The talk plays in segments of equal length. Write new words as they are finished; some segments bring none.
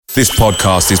This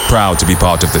podcast is proud to be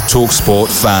part of the TalkSport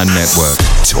Fan Network.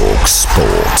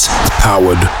 TalkSport.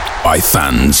 Powered by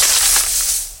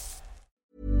fans.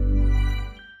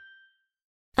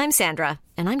 I'm Sandra,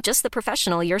 and I'm just the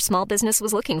professional your small business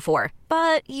was looking for.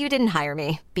 But you didn't hire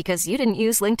me because you didn't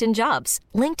use LinkedIn Jobs.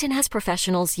 LinkedIn has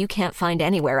professionals you can't find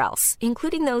anywhere else,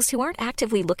 including those who aren't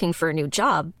actively looking for a new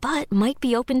job, but might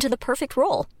be open to the perfect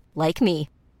role, like me.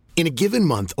 In a given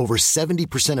month, over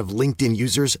 70% of LinkedIn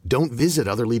users don't visit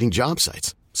other leading job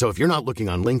sites. So if you're not looking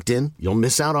on LinkedIn, you'll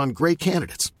miss out on great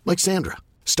candidates like Sandra.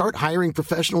 Start hiring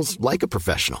professionals like a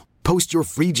professional. Post your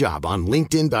free job on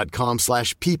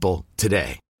linkedin.com/people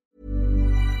today.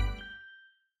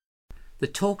 The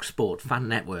TalkSport Fan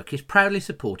Network is proudly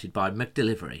supported by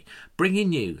McDelivery,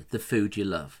 bringing you the food you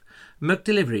love.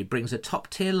 McDelivery brings a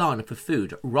top-tier lineup of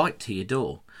food right to your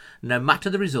door. No matter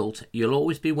the result, you'll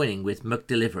always be winning with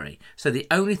McDelivery. So the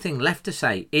only thing left to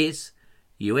say is,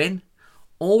 you in?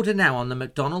 Order now on the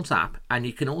McDonald's app, and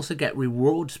you can also get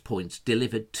rewards points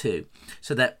delivered too.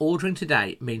 So that ordering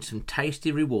today means some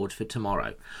tasty rewards for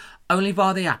tomorrow. Only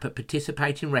via the app at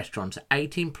participating restaurants.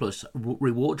 18 plus,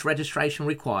 rewards registration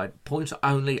required, points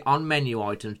only on menu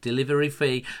items, delivery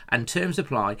fee and terms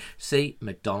apply. See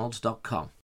mcdonalds.com.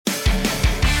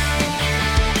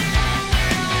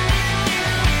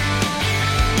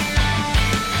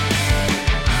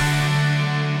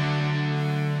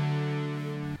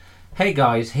 Hey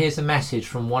guys, here's a message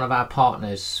from one of our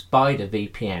partners, Spider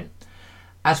VPN.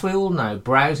 As we all know,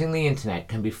 browsing the internet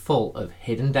can be full of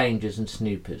hidden dangers and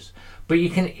snoopers, but you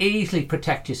can easily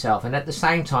protect yourself and at the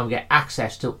same time get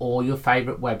access to all your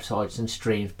favourite websites and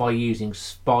streams by using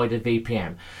Spider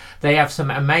VPN. They have some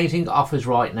amazing offers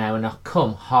right now and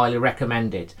come highly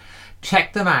recommended.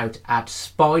 Check them out at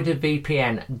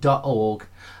spidervpn.org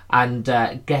and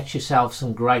get yourself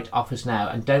some great offers now.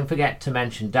 And don't forget to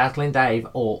mention Dazzling Dave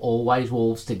or Always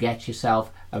Wolves to get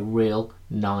yourself a real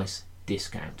nice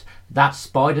discount. That's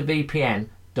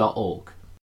spidervpn.org.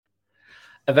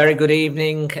 A very good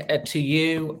evening to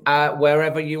you,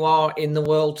 wherever you are in the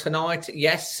world tonight.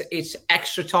 Yes, it's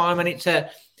extra time and it's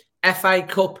a FA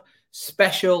Cup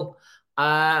special.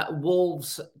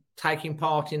 Wolves taking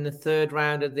part in the third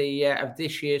round of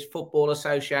this year's Football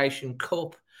Association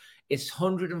Cup. It's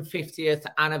 150th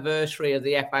anniversary of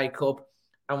the FA Cup,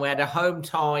 and we had a home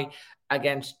tie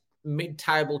against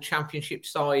mid-table championship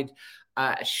side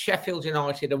Sheffield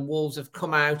United, and Wolves have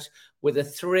come out with a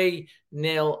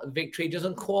 3-0 victory.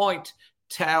 Doesn't quite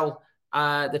tell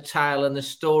the tale and the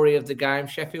story of the game.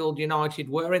 Sheffield United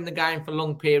were in the game for a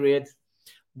long period.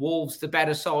 Wolves, the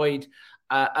better side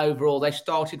overall. They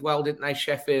started well, didn't they,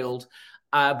 Sheffield?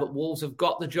 But Wolves have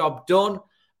got the job done.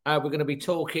 We're going to be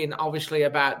talking, obviously,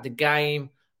 about the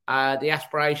game, the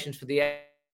aspirations for the...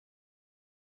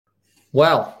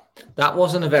 Well, that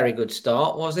wasn't a very good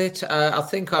start, was it? I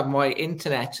think my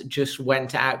internet just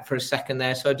went out for a second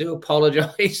there, so I do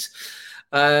apologise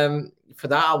for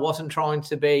that. I wasn't trying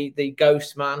to be the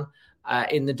ghost man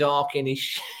in the dark in his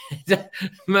shed.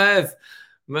 Merv,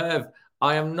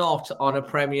 I am not on a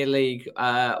Premier League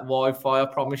Wi-Fi, I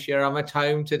promise you. I'm at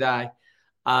home today.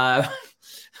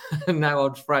 Now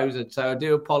I'm frozen, so I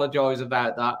do apologise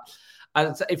about that.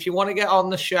 And if you want to get on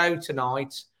the show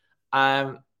tonight,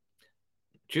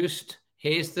 just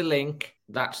here's the link.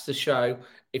 That's the show.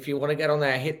 If you want to get on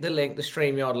there, hit the link, the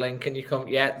StreamYard link, and you come.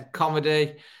 Yeah,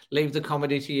 comedy. Leave the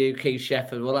comedy to you, Keith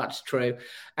Shepard. Well, that's true.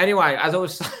 Anyway, as I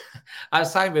was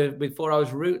saying before, I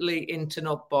was rudely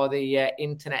interrupted by the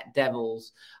internet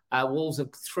devils. Wolves are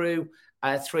through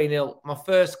 3-0. My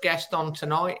first guest on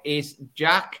tonight is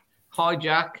Jack. Hi,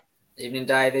 Jack. Evening,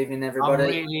 Dave. Evening, everybody. I'm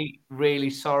really, really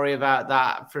sorry about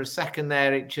that. For a second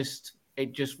there, it just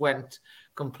went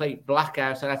complete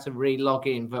blackout. I had to re-log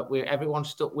in, but everyone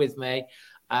stuck with me.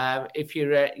 If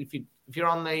you're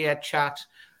on the chat,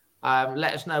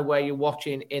 let us know where you're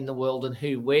watching in the world and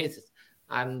who with,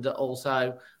 and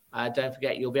also don't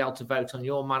forget you'll be able to vote on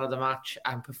your man of the match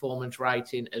and performance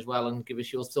rating as well, and give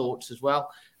us your thoughts as well.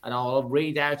 And I'll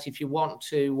read out if you want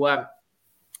to.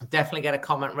 Definitely get a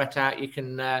comment read out. You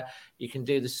can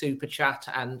do the super chat,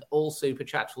 and all super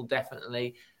chats will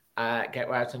definitely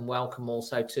get out, and welcome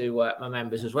also to my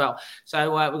members as well.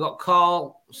 So we've got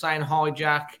Carl saying hi,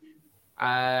 Jack.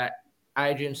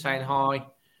 Adrian saying hi.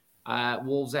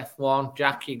 Wolves F1.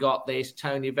 Jack, you got this.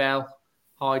 Tony Bell.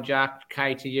 Hi, Jack.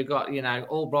 Katie, you got,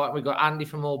 Albrighton. We've got Andy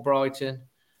from Albrighton.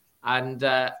 And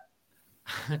there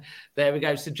we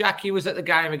go. So Jackie was at the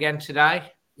game again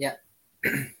today. Yeah.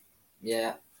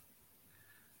 Yeah.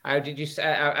 How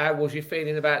was you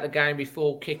feeling about the game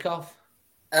before kickoff?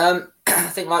 I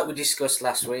think, like we discussed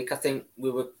last week, I think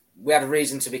we we had a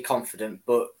reason to be confident,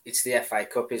 but it's the FA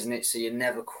Cup, isn't it? So you're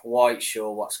never quite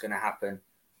sure what's going to happen.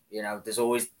 You know, there's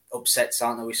always upsets,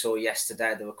 aren't there? We saw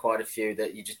yesterday there were quite a few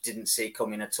that you just didn't see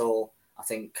coming at all. I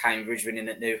think Cambridge winning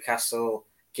at Newcastle,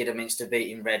 Kidderminster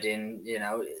beating Reading. You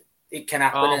know, it can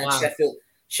happen. Oh, and wow.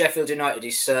 Sheffield United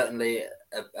is certainly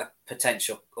a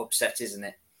potential upset, isn't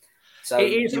it? So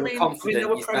It is. you I were mean, they confident.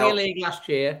 were You Premier felt, League last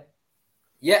year.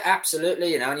 yeah,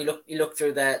 absolutely. You know, and you look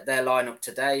through their lineup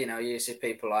today. You know, you see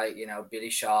people like Billy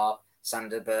Sharp,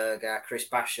 Sander Berger, Chris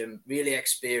Basham, really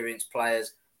experienced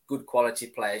players, good quality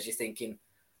players. You're thinking,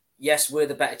 yes, we're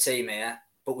the better team here,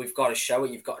 but we've got to show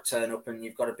it. You've got to turn up and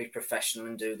you've got to be professional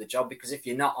and do the job. Because if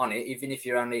you're not on it, even if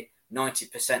you're only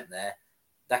 90% there,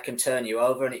 that can turn you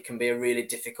over and it can be a really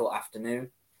difficult afternoon.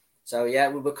 So yeah,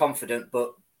 we were confident,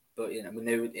 but we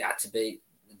knew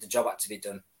the job had to be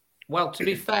done. Well, to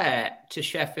be fair to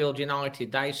Sheffield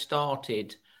United, they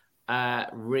started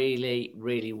really,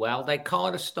 really well. They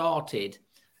kind of started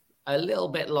a little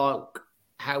bit like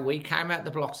how we came out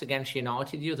the blocks against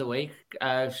United the other week,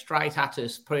 straight at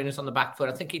us, putting us on the back foot.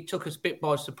 I think it took us a bit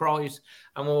by surprise,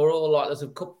 and we were all like,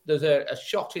 there's a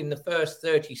shot in the first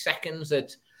 30 seconds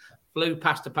that flew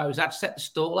past the post. That set the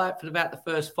stall out for about the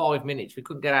first 5 minutes. We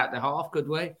couldn't get out the half, could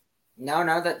we? No,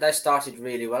 that they started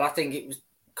really well. I think it was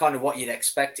kind of what you'd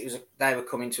expect. They were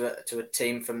coming to a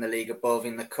team from the league above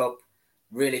in the cup,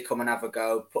 really come and have a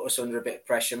go, put us under a bit of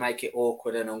pressure, make it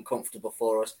awkward and uncomfortable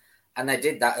for us, and they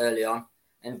did that early on.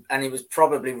 And it was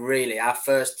probably really our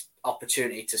first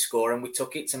opportunity to score, and we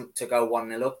took it to go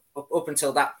 1-0 up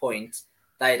until that point.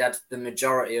 They'd had the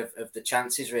majority of the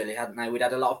chances, really, hadn't they? We'd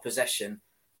had a lot of possession,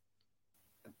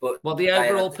 but the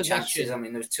overall possession. Chances, I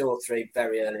mean, there was 2 or 3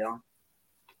 very early on.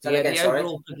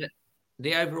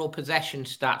 The overall possession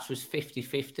stats was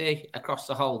 50-50 across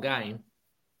the whole game.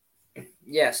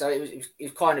 Yeah, so it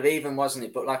was kind of even, wasn't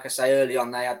it? But like I say, early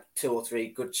on they had 2 or 3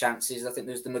 good chances. I think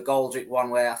there was the McGoldrick one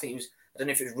where I think I don't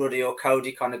know if it was Ruddy or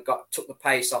Cody kind of took the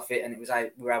pace off it, and we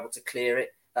were able to clear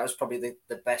it. That was probably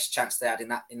the best chance they had in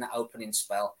that opening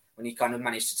spell, when he kind of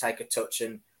managed to take a touch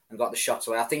and got the shot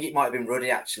away. I think it might have been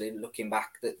Ruddy, actually, looking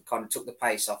back, that kind of took the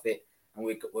pace off it, and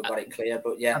we got it clear.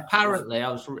 But yeah, apparently I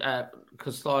was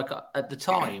because like at the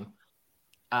time,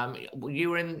 you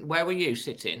were in. Where were you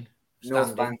sitting?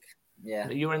 North Bank. Yeah,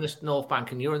 you were in the North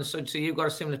Bank, and you were in the so you've got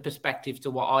a similar perspective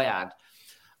to what I had,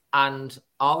 and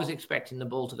I was expecting the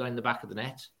ball to go in the back of the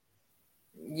net.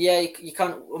 Yeah, you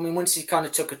can't. I mean, once he kind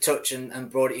of took a touch and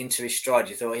brought it into his stride,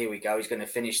 you thought, here we go, he's going to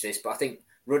finish this. But I think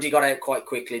Ruddy got out quite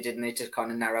quickly, didn't he, to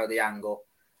kind of narrow the angle.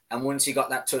 And once he got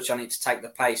that touch on it to take the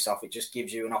pace off, it just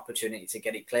gives you an opportunity to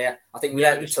get it clear. I think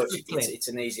without the touch, it's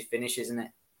an easy finish, isn't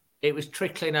it? It was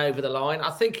trickling over the line.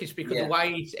 I think it's because the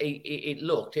way it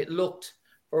looked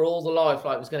for all the life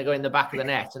like it was going to go in the back of the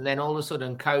net. And then all of a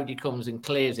sudden, Cody comes and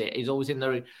clears it. He's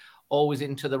always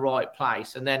into the right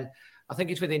place. And then I think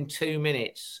it's within 2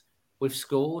 minutes we've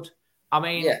scored. I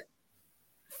mean,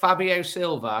 Fabio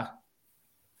Silva,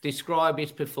 describe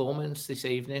his performance this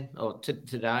evening or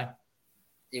today.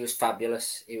 He was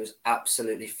fabulous. He was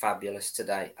absolutely fabulous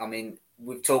today. I mean,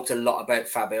 we've talked a lot about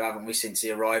Fabio, haven't we, since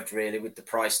he arrived, really, with the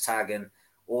price tag and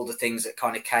all the things that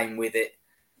kind of came with it.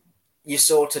 You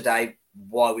saw today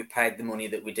why we paid the money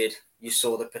that we did. You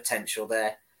saw the potential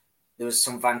there. There was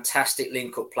some fantastic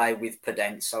link-up play with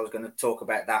Podence. I was going to talk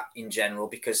about that in general,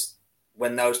 because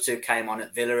when those two came on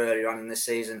at Villa earlier on in the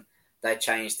season, they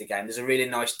changed the game. There's a really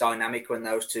nice dynamic when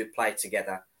those two play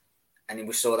together. And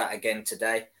we saw that again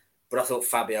today. But I thought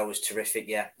Fabio was terrific.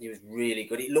 Yeah, he was really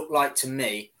good. It looked like to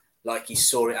me like he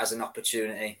saw it as an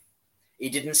opportunity. He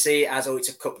didn't see it as, it's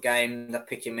a cup game. They're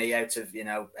picking me out of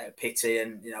pity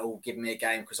and giving me a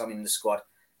game because I'm in the squad.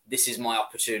 This is my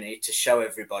opportunity to show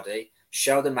everybody,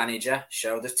 show the manager,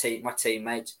 show the team, my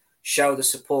teammates, show the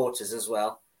supporters as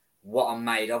well what I'm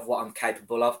made of, what I'm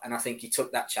capable of. And I think he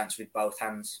took that chance with both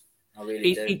hands. I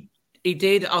really do. He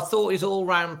did. I thought his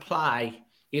all-round play,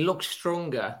 he looked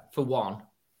stronger for one.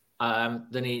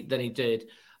 Than he did.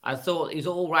 I thought his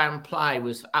all-round play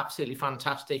was absolutely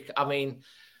fantastic. I mean,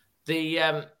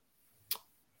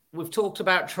 we've talked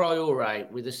about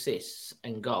Traore with assists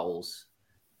and goals,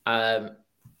 and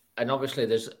obviously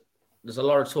there's a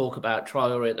lot of talk about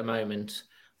Traore at the moment.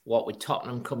 What with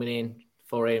Tottenham coming in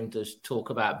for him, there's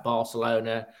talk about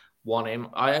Barcelona want him.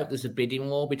 I hope there's a bidding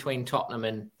war between Tottenham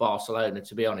and Barcelona,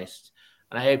 to be honest.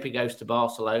 And I hope he goes to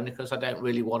Barcelona, because I don't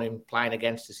really want him playing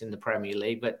against us in the Premier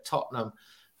League. But Tottenham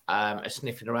are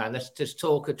sniffing around. There's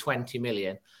talk of 20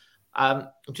 million.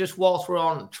 Just whilst we're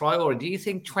on Traore, do you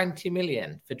think 20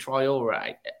 million for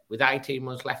Traore with 18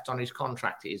 months left on his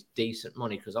contract is decent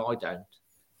money? Because I don't.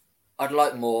 I'd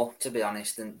like more, to be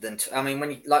honest. I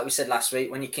mean, like we said last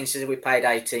week, when you consider we paid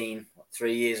 18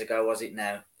 3 years ago, was it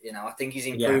now? I think he's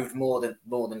improved more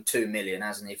than 2 million,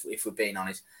 hasn't he? If we're being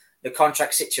honest, the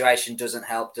contract situation doesn't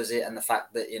help, does it? And the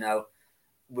fact that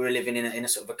we're living in a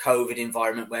sort of a COVID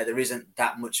environment where there isn't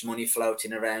that much money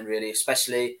floating around, really,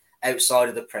 especially outside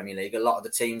of the Premier League. A lot of the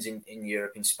teams in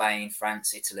Europe, in Spain,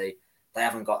 France, Italy, they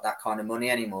haven't got that kind of money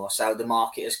anymore. So the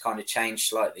market has kind of changed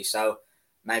slightly. So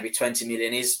maybe 20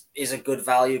 million is a good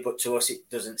value, but to us, it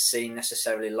doesn't seem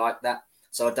necessarily like that.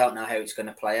 So I don't know how it's going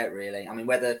to play out, really. I mean,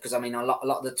 because a lot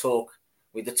of the talk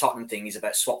with the Tottenham thing is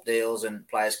about swap deals and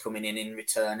players coming in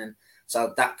return. And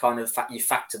so that kind of you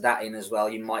factor that in as well.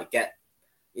 It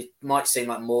might seem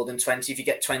like more than 20. If you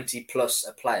get 20 plus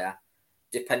a player,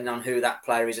 depending on who that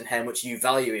player is and how much you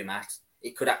value him at,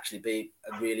 it could actually be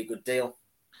a really good deal.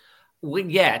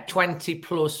 20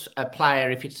 plus a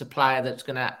player if it's a player that's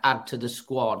going to add to the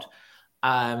squad.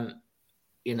 And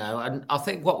I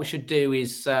think what we should do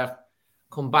is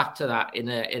come back to that in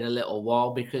a little while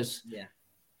because,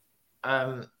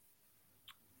 I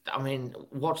mean,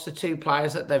 what's the two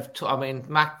players that they've?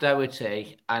 Matt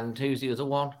Doherty and who's the other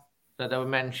one that they were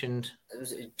mentioned? It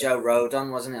was Joe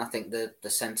Rodon, wasn't it? I think the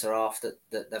centre half that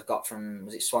they've got from,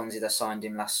 was it Swansea? They signed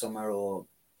him last summer or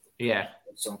at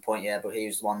some point, but he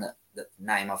was the one that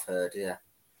name I've heard,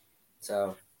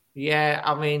 So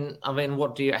I mean,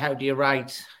 how do you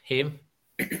rate him?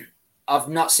 I've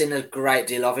not seen a great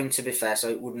deal of him, to be fair, so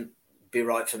it wouldn't be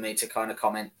right for me to kind of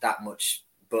comment that much.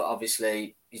 But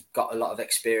obviously, he's got a lot of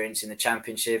experience in the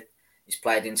Championship. He's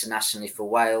played internationally for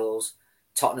Wales.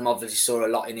 Tottenham obviously saw a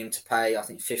lot in him to pay, I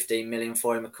think, 15 million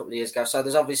for him a couple of years ago. So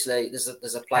there's obviously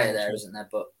there's a player there, isn't there?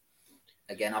 But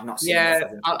again, I've not seen.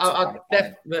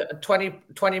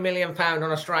 £20 million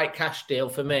on a straight cash deal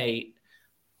for me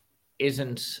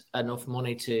isn't enough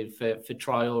money for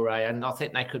Traoré, and I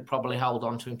think they could probably hold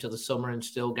on to him to the summer and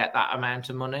still get that amount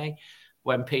of money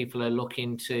when people are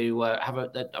looking to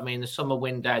the summer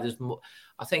window. There's more,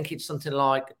 I think it's something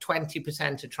like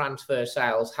 20% of transfer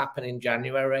sales happen in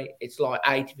January. It's like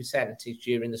 80% is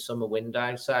during the summer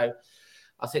window. So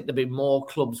I think there'll be more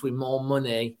clubs with more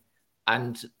money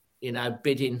and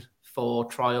bidding for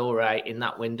Traoré in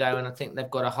that window, and I think they've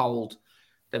got to hold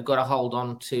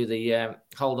on to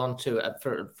it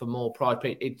for more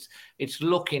pride. It's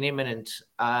looking imminent.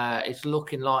 It's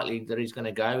looking likely that he's going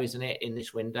to go, isn't it, in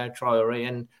this window, Traoré?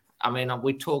 And I mean,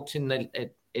 we talked in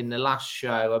the last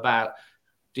show about,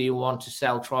 do you want to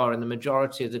sell Traoré? And the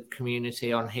majority of the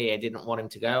community on here didn't want him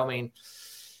to go. I mean,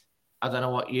 I don't know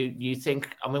what you think.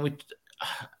 I mean,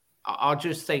 I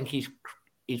just think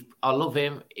I love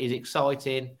him. He's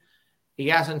exciting. He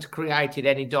hasn't created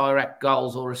any direct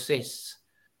goals or assists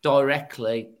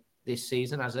directly this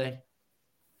season, has he?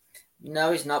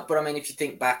 No, he's not. But I mean, if you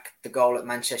think back, the goal at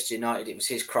Manchester United, it was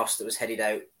his cross that was headed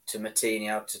out to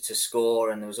Moutinho to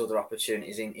score, and there was other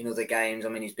opportunities in other games. I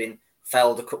mean, he's been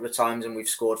failed a couple of times, and we've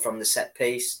scored from the set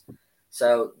piece.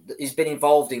 So he's been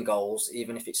involved in goals,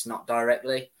 even if it's not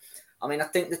directly. I mean, I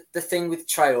think the thing with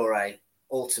Traoré,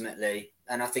 ultimately,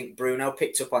 and I think Bruno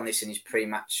picked up on this in his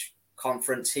pre-match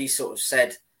conference, he sort of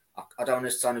said, I don't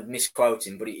want to kind of misquote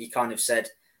him, but he kind of said,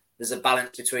 there's a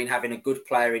balance between having a good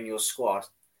player in your squad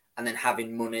and then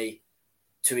having money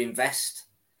to invest.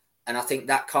 And I think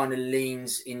that kind of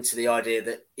leans into the idea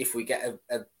that if we get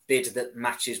a bid that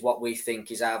matches what we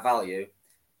think is our value,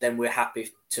 then we're happy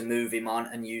to move him on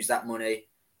and use that money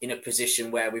in a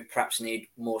position where we perhaps need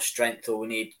more strength or we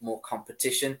need more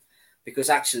competition. Because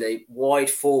actually, wide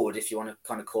forward, if you want to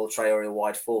kind of call Traoré a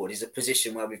wide forward, is a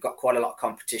position where we've got quite a lot of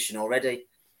competition already.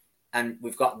 And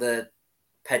we've got the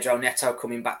Pedro Neto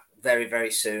coming back very,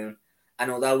 very soon. And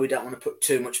although we don't want to put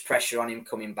too much pressure on him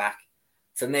coming back,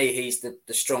 for me, he's the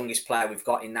strongest player we've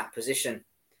got in that position.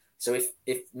 So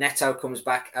if Neto comes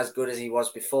back as good as he was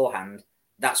beforehand,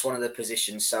 that's one of the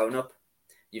positions sewn up.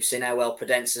 You've seen how well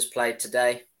Podence's played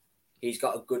today. He's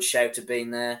got a good shout of being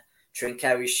there.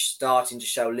 Trincao is starting to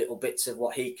show little bits of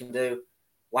what he can do.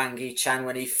 Wang Yi-Chan,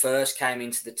 when he first came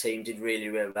into the team, did really,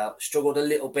 really well. Struggled a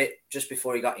little bit just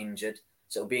before he got injured.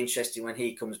 So it'll be interesting when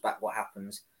he comes back what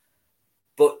happens.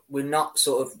 But we're not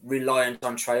sort of reliant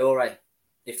on Traoré,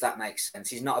 if that makes sense.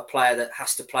 He's not a player that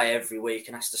has to play every week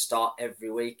and has to start every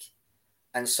week.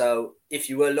 And so if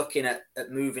you were looking at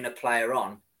moving a player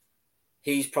on,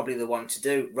 he's probably the one to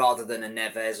do, rather than a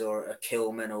Neves or a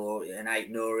Kilman or an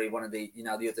Ait-Nouri, one of the the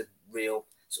other real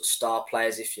sort of star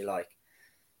players, if you like.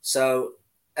 So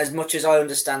as much as I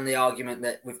understand the argument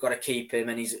that we've got to keep him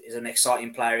and he's an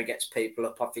exciting player, he gets people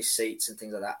up off his seats and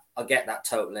things like that, I get that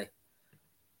totally.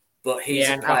 But he's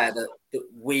a player that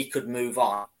we could move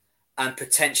on and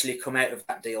potentially come out of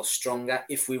that deal stronger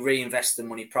if we reinvest the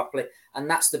money properly. And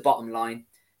that's the bottom line.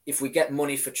 If we get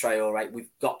money for Traore, we've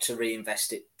got to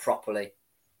reinvest it properly.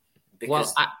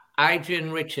 Because... Well,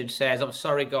 Adrian Richards says, I'm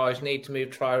sorry, guys, need to move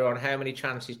Traore on. How many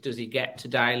chances does he get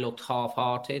today? Looked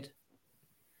half-hearted.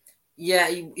 Yeah,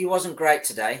 he wasn't great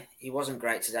today.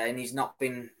 And he's not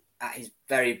been at his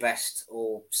very best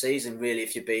all season, really,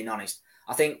 if you're being honest.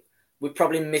 I think we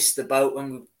probably missed the boat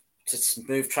when we to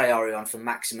move Traore on for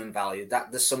maximum value.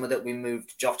 That the summer that we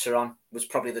moved Jota on was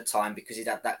probably the time, because he'd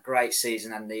had that great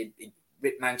season and he'd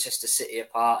ripped Manchester City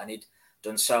apart and he'd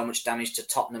done so much damage to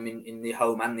Tottenham in the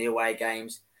home and the away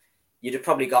games. You'd have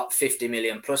probably got 50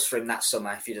 million plus for him that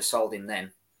summer if you'd have sold him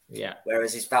then. Yeah.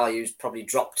 Whereas his value's probably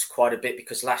dropped quite a bit,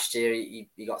 because last year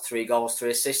he got 3 goals,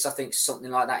 3 assists, I think,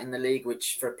 something like that in the league,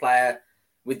 which for a player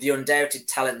with the undoubted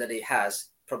talent that he has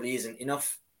probably isn't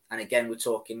enough. And again, we're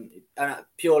talking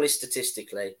purely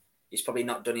statistically, he's probably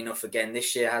not done enough again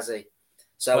this year, has he?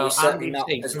 So he's certainly not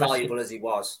as valuable as he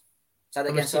was. Say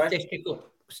that again, sorry?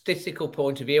 Statistical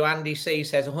point of view, Andy C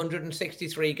says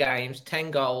 163 games,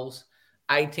 10 goals,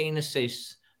 18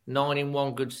 assists, 9 in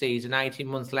one good season, 18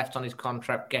 months left on his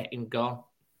contract, getting gone.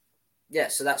 Yeah,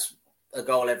 so that's a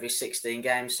goal every 16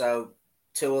 games, so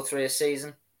 2 or 3 a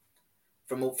season.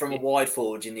 From a wide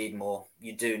forward, you need more.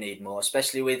 You do need more,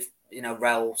 especially with,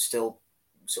 Raul still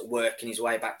sort of working his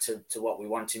way back to what we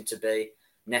want him to be.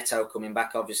 Neto coming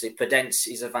back, obviously.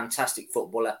 Podence is a fantastic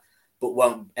footballer, but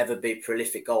won't ever be a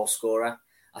prolific goal scorer.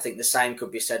 I think the same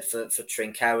could be said for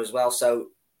Trincao as well.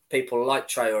 So people like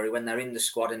Traore, when they're in the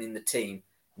squad and in the team,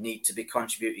 need to be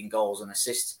contributing goals and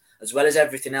assists, as well as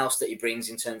everything else that he brings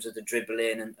in terms of the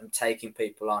dribbling and taking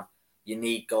people on. You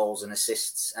need goals and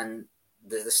assists. And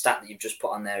the stat that you've just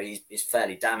put on there is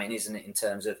fairly damning, isn't it, in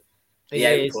terms of the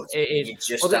output? It is.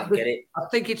 You just don't get it. I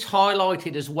think it's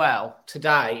highlighted as well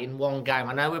today in one game.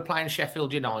 I know we're playing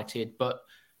Sheffield United, but,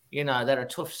 they're a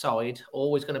tough side,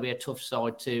 always going to be a tough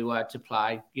side to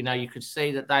play. You could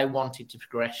see that they wanted to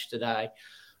progress today.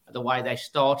 The way they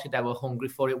started, they were hungry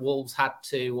for it. Wolves had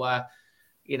to,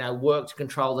 work to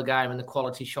control the game, and the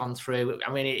quality shone through.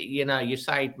 I mean, you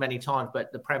say it many times,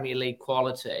 but the Premier League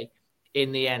quality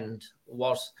in the end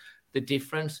was the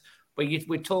difference. But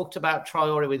we talked about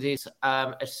Traore with his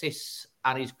assists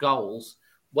and his goals.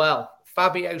 Well,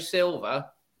 Fabio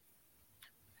Silva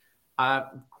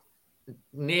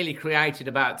nearly created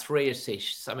about 3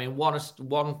 assists. I mean, one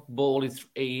ball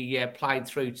he played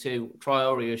through to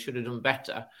Traore, who should have done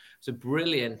better. It's a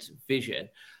brilliant vision.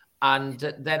 And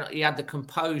then he had the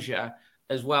composure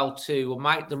as well to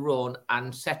make the run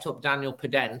and set up Daniel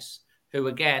Podence, who,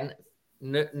 again,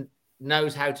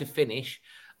 knows how to finish.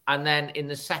 And then in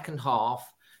the second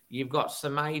half, you've got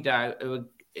Semedo, who,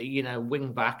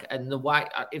 wing back. And the way,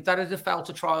 if that had fell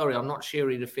to Traore, I'm not sure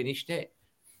he'd have finished it.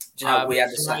 Do you know, we had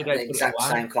the exact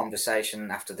same conversation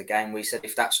after the game. We said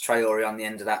if that's Traore on the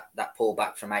end of that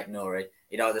pullback from Aït-Nouri,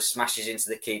 it either smashes into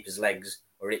the keeper's legs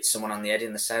or hits someone on the head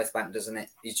in the South Bank, doesn't it?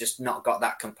 He's just not got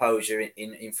that composure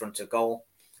in front of goal.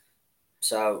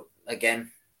 So,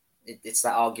 again, it's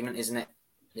that argument, isn't it?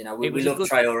 We love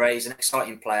Traore. He's an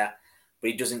exciting player,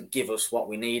 but he doesn't give us what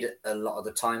we need a lot of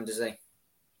the time, does he?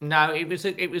 No, it was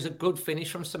a good finish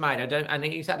from Semedo, and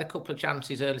he's had a couple of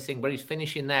chances early thing, but his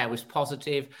finishing there was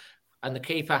positive, and the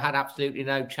keeper had absolutely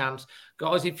no chance.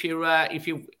 Guys, if you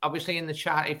obviously in the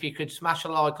chat, if you could smash a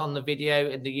like on the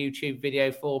video, in the YouTube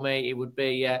video for me, it would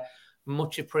be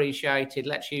much appreciated.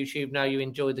 Let YouTube know you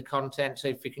enjoyed the content. So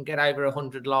if we can get over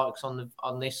 100 likes on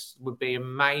this, would be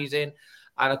amazing.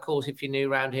 And of course, if you're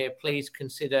new around here, please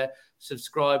consider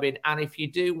subscribing. And if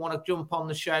you do want to jump on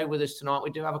the show with us tonight, we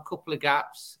do have a couple of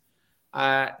gaps.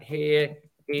 Here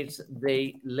is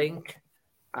the link.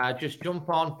 Just jump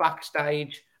on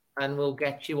backstage and we'll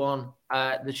get you on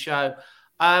the show.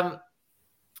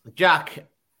 Jack,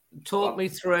 talk me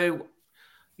through,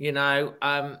 your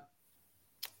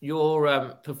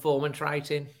performance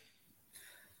rating.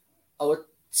 I would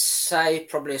say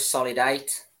probably a solid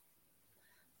 8.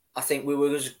 I think we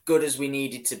were as good as we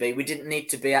needed to be. We didn't need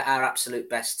to be at our absolute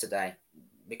best today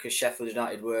because Sheffield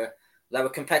United were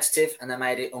competitive and they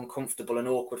made it uncomfortable and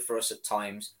awkward for us at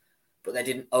times, but they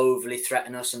didn't overly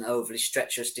threaten us and overly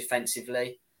stretch us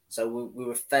defensively. So we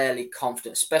were fairly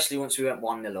confident, especially once we went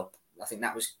 1-0 up. I think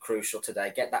that was crucial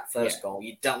today. Get that first goal.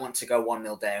 You don't want to go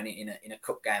 1-0 down in a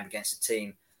cup game against a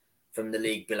team from the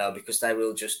league below, because they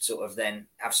will just sort of then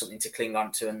have something to cling on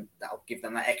to, and that'll give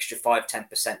them that extra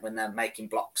 5-10% when they're making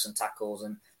blocks and tackles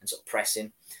and sort of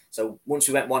pressing. So once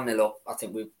we went 1-0 up, I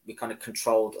think we kind of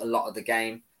controlled a lot of the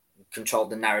game,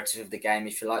 controlled the narrative of the game,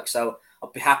 if you like. So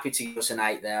I'd be happy to give us an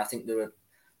 8 there. I think there were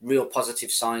real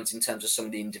positive signs in terms of some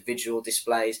of the individual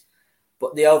displays.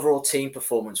 But the overall team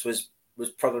performance was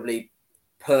probably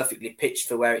perfectly pitched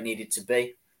for where it needed to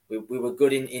be. We were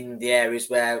good in the areas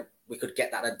where we could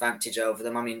get that advantage over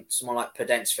them. I mean, someone like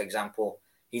Podence, for example,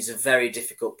 he's a very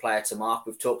difficult player to mark.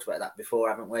 We've talked about that before,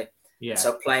 haven't we? Yeah. And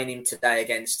so playing him today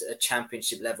against a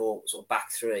championship level sort of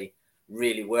back three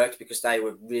really worked, because they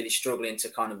were really struggling to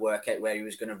kind of work out where he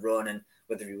was going to run and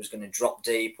whether he was going to drop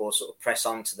deep or sort of press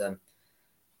onto them.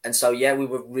 And so, yeah, we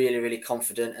were really, really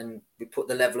confident, and we put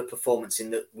the level of performance in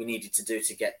that we needed to do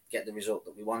to get the result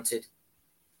that we wanted.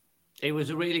 It was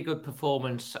a really good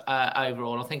performance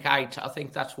overall. I think 8. I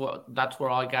think that's where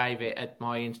I gave it at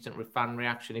my instant fan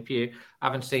reaction. If you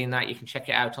haven't seen that, you can check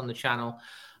it out on the channel.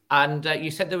 And you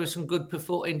said there were some good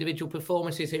individual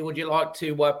performances here. Would you like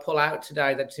to pull out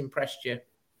today that's impressed you?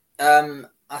 I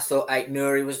thought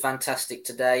Aït-Nouri was fantastic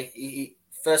today.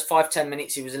 First 5-10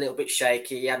 minutes, he was a little bit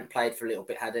shaky. He hadn't played for a little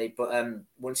bit, had he? But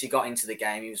once he got into the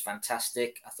game, he was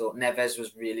fantastic. I thought Neves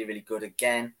was really, really good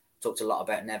again. Talked a lot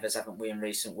about Neves, haven't we, in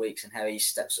recent weeks, and how he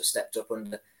stepped up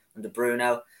under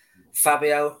Bruno.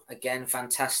 Fabio, again,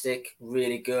 fantastic.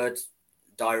 Really good,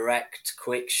 direct,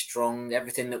 quick, strong,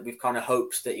 everything that we've kind of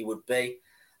hoped that he would be.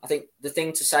 I think the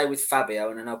thing to say with Fabio,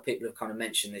 and I know people have kind of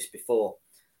mentioned this before,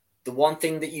 the one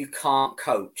thing that you can't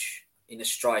coach in a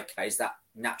striker is that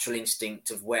natural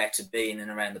instinct of where to be in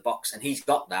and around the box. And he's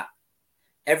got that.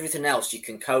 Everything else you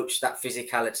can coach, that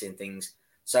physicality and things.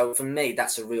 So for me,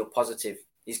 that's a real positive.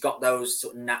 He's got those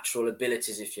sort of natural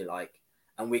abilities, if you like,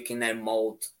 and we can then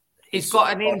mould. He's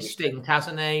got an instinct,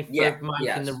 hasn't he, for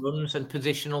making the runs and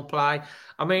positional play.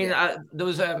 I mean, there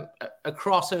was a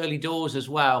cross early doors as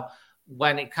well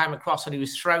when it came across and he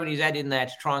was throwing his head in there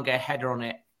to try and get a header on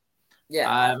it.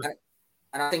 Yeah,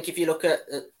 and I think if you look at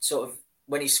sort of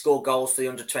when he scored goals for the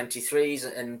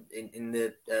under-23s and in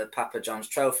the Papa John's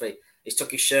Trophy, he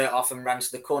took his shirt off and ran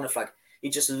to the corner flag. He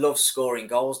just loves scoring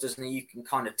goals, doesn't he? You can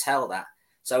kind of tell that.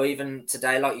 So even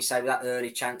today, like you say, with that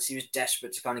early chance, he was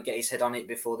desperate to kind of get his head on it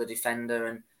before the defender.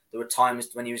 And there were times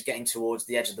when he was getting towards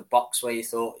the edge of the box where you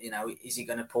thought, is he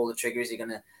going to pull the trigger? Is he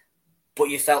going to... But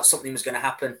you felt something was going to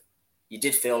happen. You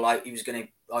did feel like he was going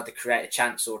to either create a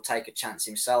chance or take a chance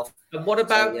himself. And what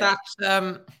about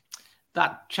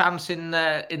that chance in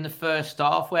the first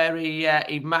half where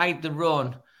he made the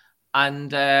run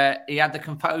and he had the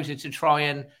composure to try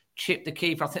and chip the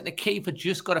keeper? I think the keeper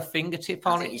just got a fingertip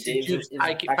on it. It was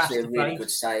actually a really good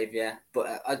save, yeah.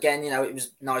 But again, it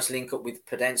was a nice link up with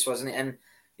Podence, wasn't it? And,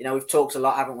 we've talked a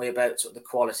lot, haven't we, about sort of the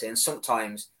quality. And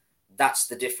sometimes that's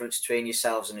the difference between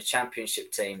yourselves and a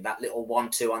championship team, that little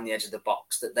 1-2 on the edge of the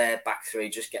box, that their back three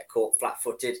just get caught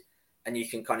flat-footed and you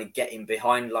can kind of get in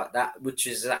behind like that, which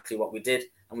is exactly what we did.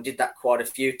 And we did that quite a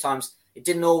few times. It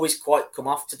didn't always quite come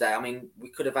off today. I mean, we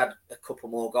could have had a couple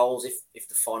more goals if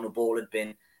the final ball had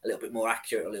been a little bit more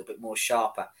accurate, a little bit more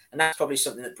sharper. And that's probably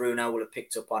something that Bruno will have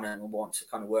picked up on and will want to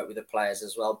kind of work with the players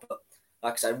as well. But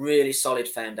like I say, really solid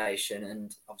foundation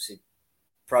and obviously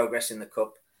progress in the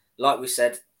cup. Like we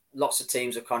said, lots of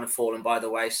teams have kind of fallen by the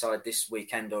wayside this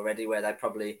weekend already where they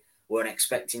probably weren't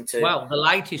expecting to. Well, the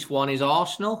latest one is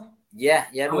Arsenal. Yeah.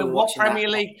 I mean, what Premier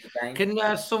League?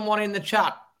 Can someone in the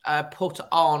chat put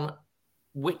on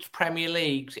which Premier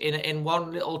Leagues in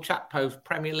one little chat post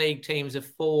Premier League teams have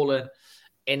fallen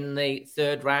in the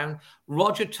third round?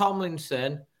 Roger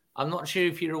Tomlinson, I'm not sure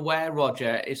if you're aware,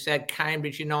 Roger, it said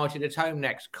Cambridge United at home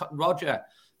next. Roger,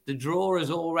 the draw has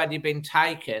already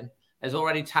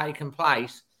taken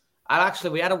place. And actually,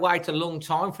 we had to wait a long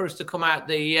time for us to come out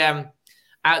the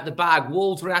bag.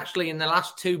 Wolves were actually in the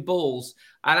last two balls.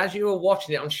 And as you were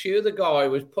watching it, I'm sure the guy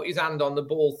was put his hand on the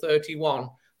ball 31,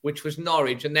 which was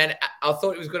Norwich. And then I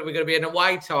thought it was going to be an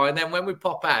away tie. And then when we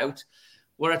pop out,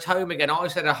 we're at home again. I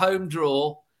said a home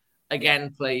draw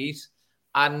again, please.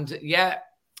 And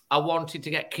I wanted to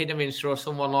get Kidderminster or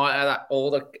someone like that,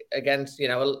 or against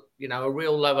a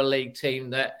real lower league team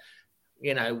that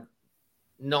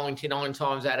 99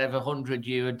 times out of 100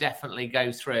 you would definitely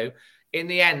go through. In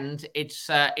the end, it's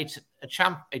a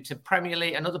Premier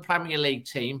League, another Premier League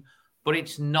team, but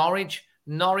it's Norwich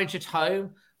at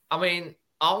home. I mean,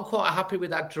 I'm quite happy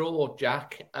with that draw,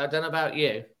 Jack. I don't know about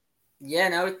you. Yeah,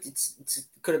 no, it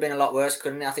could have been a lot worse,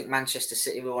 couldn't it? I think Manchester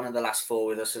City were one of the last four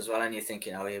with us as well, and you're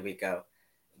thinking, oh, here we go.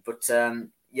 But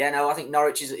I think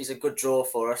Norwich is a good draw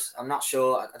for us. I'm not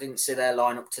sure. I didn't see their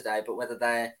lineup today, but whether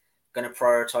they're going to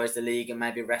prioritise the league and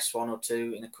maybe rest one or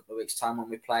two in a couple of weeks' time when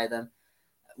we play them.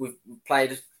 We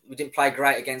didn't play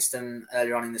great against them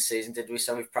earlier on in the season, did we?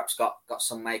 So we've perhaps got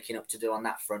some making up to do on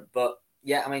that front. But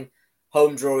yeah, I mean,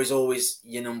 home draw is always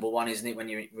your number one, isn't it? When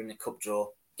you're in a cup draw,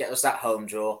 get us that home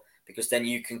draw, because then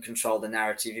you can control the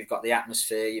narrative. You've got the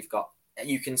atmosphere, you've got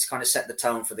you can kind of set the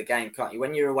tone for the game, can't you?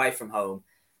 When you're away from home,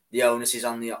 the onus is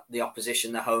on the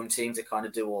opposition, the home team, to kind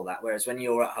of do all that. Whereas when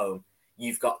you're at home,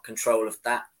 you've got control of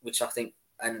that, which I think,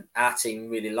 and our team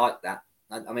really like that.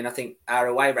 I mean, I think our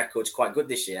away record's quite good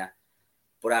this year,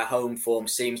 but our home form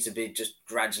seems to be just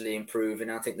gradually improving.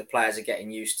 I think the players are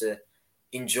getting used to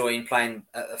enjoying playing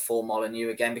at a full Molineux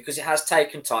again, because it has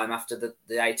taken time after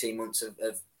the 18 months of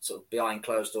sort of behind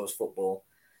closed doors football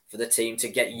for the team to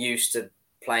get used to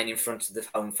playing in front of the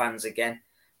home fans again.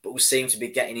 But we seem to be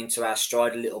getting into our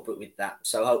stride a little bit with that.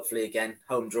 So hopefully, again,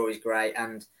 home draw is great,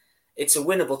 and it's a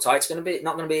winnable tie. It's not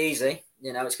going to be easy.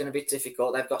 You know, it's going to be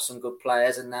difficult. They've got some good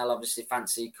players, and they'll obviously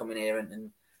fancy coming here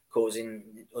and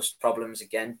causing us problems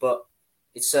again. But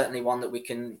it's certainly one that we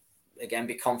can, again,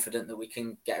 be confident that we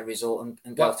can get a result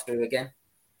and go through again.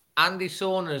 Andy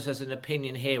Saunders has an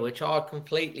opinion here, which I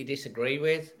completely disagree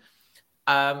with.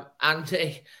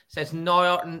 Andy says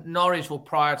Norwich will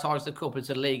prioritise the cup as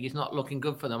a league. It's not looking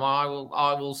good for them. I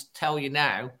will tell you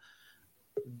now,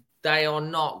 they are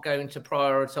not going to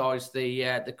prioritise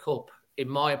the cup, in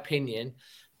my opinion,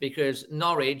 because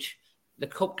Norwich, the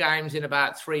cup game's in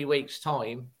about 3 weeks'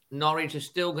 time. Norwich are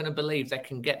still going to believe they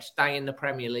can stay in the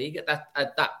Premier League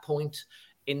at that point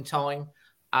in time.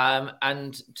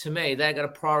 And to me, they're going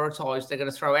to prioritise. They're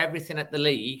going to throw everything at the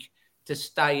league to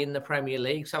stay in the Premier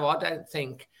League. So I don't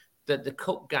think that the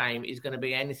cup game is going to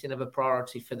be anything of a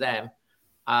priority for them.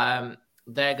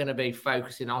 They're going to be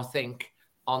focusing, I think,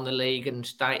 on the league and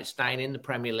staying in the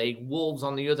Premier League. Wolves,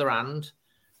 on the other hand,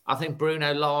 I think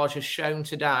Bruno Lage has shown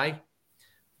today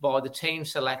by the team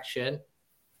selection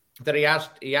that he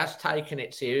has taken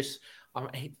it serious.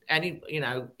 He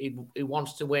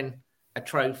wants to win a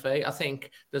trophy. I think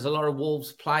there's a lot of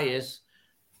Wolves players,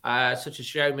 such as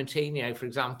Joe Moutinho, for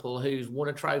example, who's won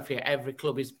a trophy at every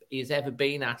club he's ever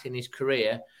been at in his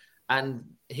career, and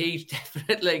he's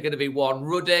definitely going to be one.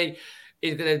 Ruddy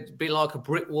is going to be like a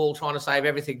brick wall trying to save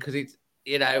everything, because it's,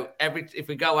 if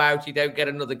we go out, you don't get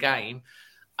another game.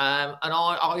 And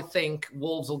I think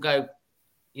Wolves will go,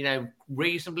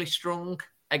 reasonably strong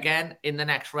again in the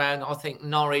next round. I think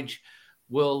Norwich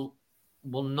will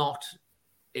not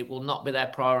be their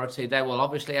priority. They will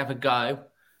obviously have a go,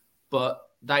 but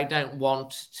they don't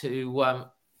want to,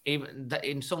 even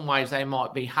in some ways, they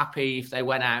might be happy if they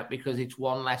went out because it's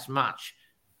one less match.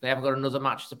 They haven't got another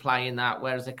match to play in that,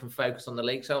 whereas they can focus on the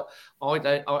league. So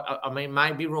I mean,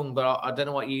 may be wrong, but I don't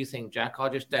know what you think, Jack. I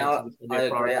just don't think it's I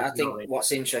agree. I think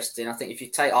what's interesting, I think if you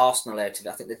take Arsenal out of it,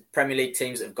 I think the Premier League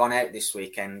teams that have gone out this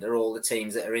weekend are all the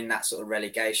teams that are in that sort of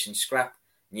relegation scrap.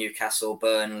 Newcastle,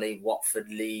 Burnley, Watford,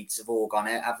 Leeds have all gone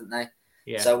out, haven't they?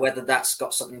 Yeah. So whether that's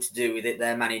got something to do with it,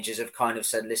 their managers have kind of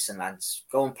said, listen, lads,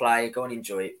 go and play, go and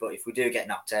enjoy it. But if we do get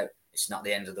knocked out, it's not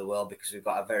the end of the world, because we've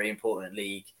got a very important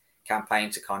league campaign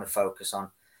to kind of focus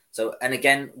on. So, and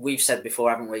again, we've said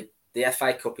before, haven't we? The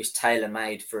FA Cup is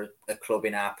tailor-made for a club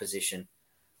in our position.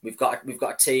 We've got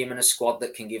a team and a squad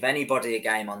that can give anybody a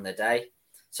game on the day.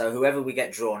 So whoever we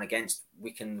get drawn against,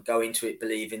 we can go into it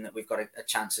believing that we've got a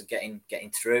chance of getting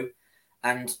through.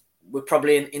 And we're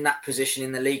probably in that position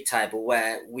in the league table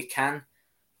where we can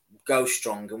go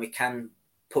strong and we can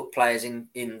put players in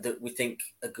that we think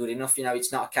are good enough.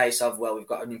 It's not a case of, well, we've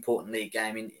got an important league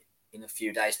game in a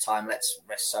few days' time, let's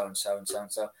rest so-and-so and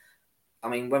so-and-so. I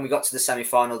mean, when we got to the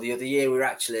semi-final the other year, we were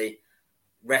actually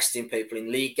resting people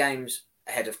in league games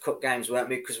ahead of cup games, weren't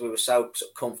we? Because we were so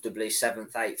comfortably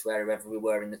 7th, 8th, wherever we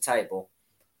were in the table,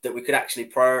 that we could actually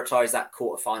prioritise that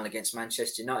quarter-final against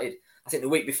Manchester United. I think the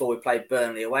week before we played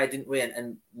Burnley away, didn't we?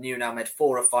 And Nuno made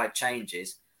 4 or 5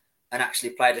 changes and actually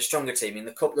played a stronger team in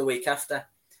the cup the week after,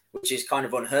 which is kind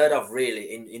of unheard of,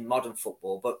 really, in modern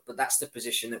football. But that's the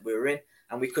position that we were in.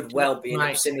 And we could well be in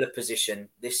a similar position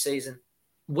this season.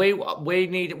 We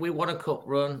want a cup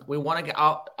run. We want to get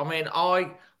out. I mean,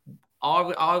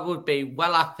 I would be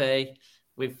well happy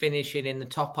with finishing in the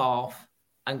top half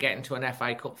and getting to an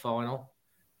FA Cup final.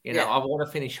 I want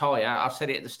to finish higher. I said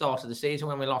it at the start of the season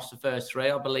when we lost the first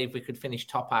 3. I believe we could finish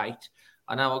top 8.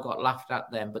 I know I got laughed at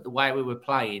then, but the way we were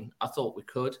playing, I thought we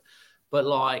could. But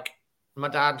my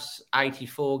dad's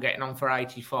 84, getting on for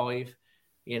 85.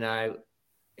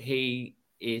 He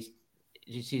is.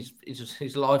 It's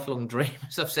his lifelong dream,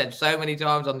 as I've said so many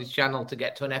times on this channel, to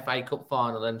get to an FA Cup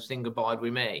final and sing goodbye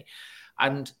with me.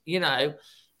 And,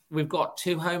 we've got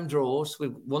 2 home draws.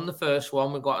 We've won the first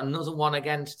one. We've got another one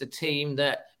against a team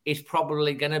that is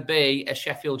probably going to be a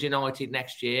Sheffield United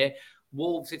next year.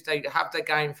 Wolves, if they have their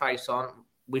game face on,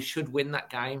 we should win that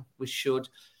game. We should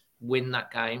win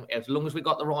that game. As long as we've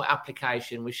got the right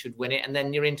application, we should win it. And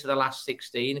then you're into the last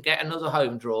 16, get another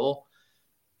home draw.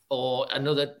 or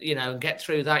another, get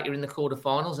through that, you're in the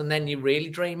quarterfinals, and then you're really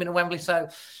dreaming of Wembley. So,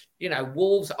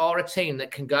 Wolves are a team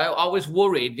that can go. I was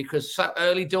worried because so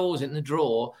early doors in the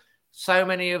draw, so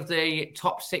many of the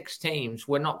top 6 teams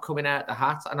were not coming out the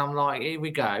hat. And I'm like, here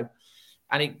we go.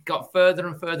 And it got further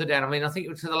and further down. I mean, I think it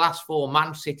was to the last 4.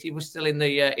 Man City was still in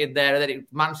there. Then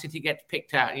Man City gets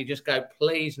picked out, and you just go,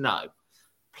 please no.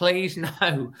 Please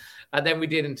no. And then we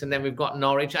didn't. And then we've got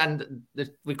Norwich. And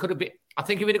we could have been, I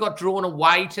think if it had got drawn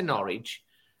away to Norwich,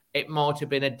 it might have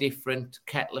been a different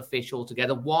kettle of fish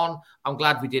altogether. One, I'm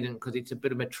glad we didn't, because it's a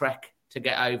bit of a trek to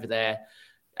get over there.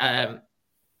 And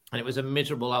it was a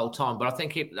miserable old time. But I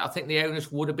think the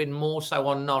onus would have been more so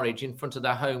on Norwich in front of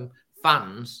their home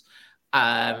fans,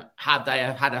 had they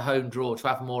had a home draw, to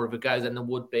have more of a go than there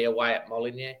would be away at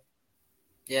Molineux.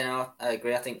 Yeah, no, I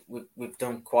agree. I think we've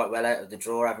done quite well out of the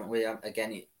draw, haven't we?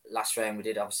 Again, last round we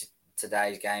did obviously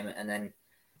today's game, and then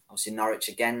obviously Norwich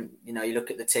again. You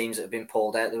look at the teams that have been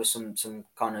pulled out. There was some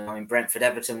kind of, Brentford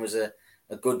Everton was a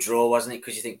good draw, wasn't it?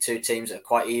 Because you think 2 teams that are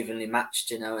quite evenly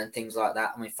matched, and things like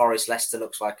that. I mean, Forest Leicester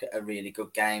looks like a really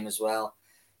good game as well.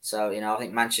 So, I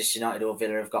think Manchester United or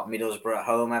Villa have got Middlesbrough at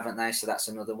home, haven't they? So that's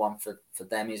another one for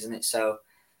them, isn't it? So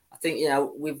I think,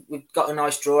 we've got a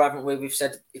nice draw, haven't we? We've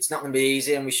said it's not going to be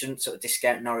easy, and we shouldn't sort of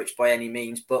discount Norwich by any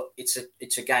means, but it's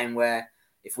a game where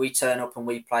if we turn up and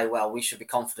we play well, we should be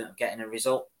confident of getting a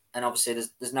result. And obviously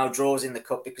there's no draws in the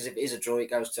cup, because if it is a draw, it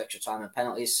goes to extra time and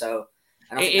penalties. So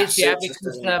it is, yeah,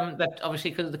 because obviously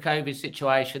because of the COVID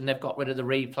situation, they've got rid of the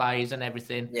replays and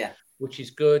everything. Yeah. Which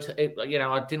is good.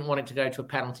 I didn't want it to go to a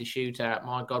penalty shootout.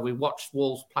 My God, we watched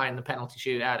Wolves playing the penalty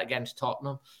shootout against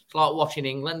Tottenham. It's like watching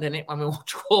England, isn't it, when we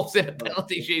watch Wolves in a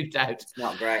penalty shootout? It's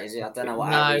not great, is it? I don't know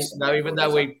what. No, even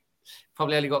though we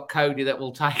probably only got Cody that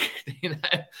will take.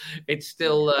 It's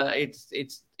still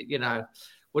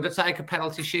would I take a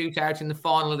penalty shootout in the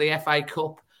final of the FA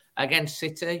Cup against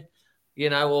City?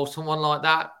 Or someone like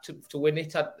that to win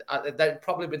it. That'd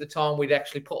probably be the time we'd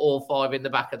actually put all 5 in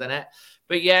the back of the net.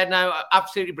 But yeah, no,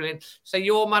 absolutely brilliant. So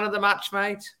your man of the match,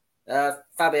 mate?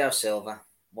 Fabio Silva.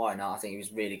 Why not? I think he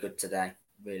was really good today.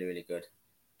 Really, really good.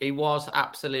 He was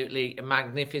absolutely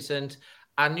magnificent.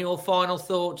 And your final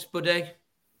thoughts, buddy?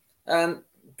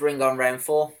 Bring on round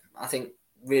 4. I think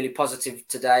really positive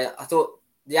today. I thought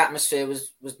the atmosphere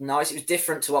was nice. It was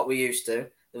different to what we used to.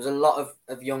 There was a lot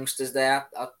of youngsters there.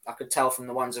 I could tell from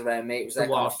the ones around me. It was their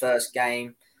kind of first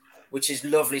game, which is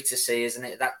lovely to see, isn't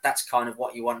it? That's kind of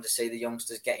what you want to see, the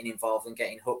youngsters getting involved and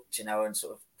getting hooked, and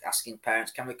sort of asking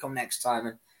parents, can we come next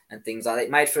time? And things like that. It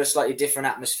made for a slightly different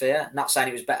atmosphere. Not saying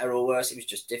it was better or worse, it was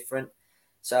just different.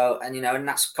 So, and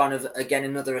that's kind of, again,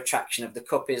 another attraction of the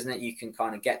Cup, isn't it? You can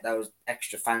kind of get those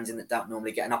extra fans in that don't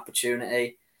normally get an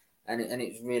opportunity. And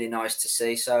it's really nice to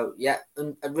see. So, yeah,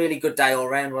 a really good day all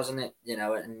round, wasn't it?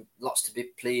 And lots to be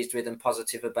pleased with and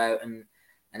positive about. And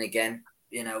again,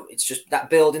 it's just that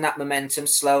building that momentum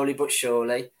slowly but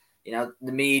surely. The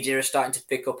media are starting to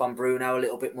pick up on Bruno a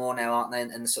little bit more now, aren't they?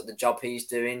 And sort of the job he's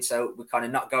doing. So we're kind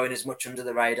of not going as much under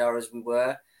the radar as we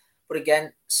were. But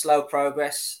again, slow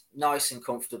progress, nice and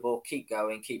comfortable. Keep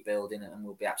going, keep building it, and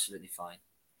we'll be absolutely fine.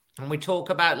 And we talk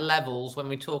about levels when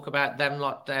we talk about them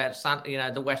like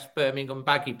the West Birmingham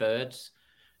Baggy Birds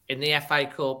in the FA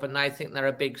Cup, and they think they're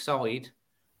a big side.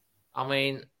 I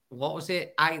mean, what was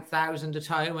it? 8,000 at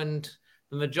home, and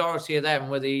the majority of them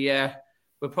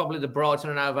were probably the Brighton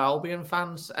and Hove Albion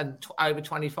fans, and over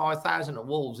 25,000 at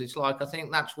Wolves. It's like, I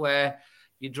think that's where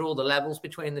you draw the levels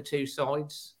between the two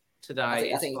sides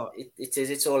today. I think it is.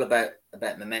 It's all about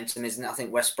momentum, isn't it? I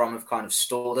think West Brom have kind of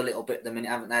stalled a little bit at the minute,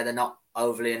 haven't they? They're not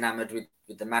overly enamoured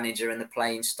with the manager and the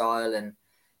playing style, and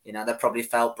they probably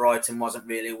felt Brighton wasn't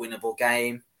really a winnable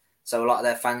game. So a lot of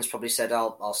their fans probably said,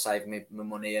 I'll save my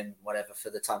money and whatever for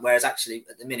the time. Whereas actually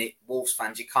at the minute, Wolves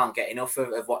fans, you can't get enough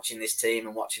of watching this team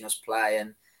and watching us play.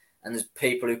 And there's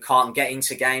people who can't get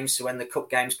into games. So when the cup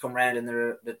games come round and there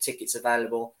are the tickets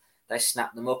available, they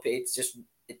snap them up. It's just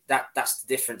that's the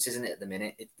difference, isn't it, at the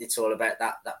minute? It's all about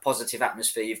that positive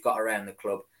atmosphere you've got around the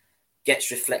club.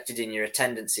 Gets reflected in your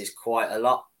attendances quite a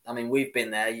lot. I mean, we've been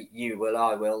there. You will,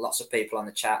 I will. Lots of people on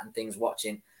the chat and things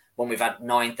watching. When we've had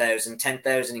 9,000,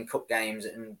 10,000 in cup games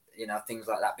and, things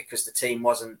like that, because the team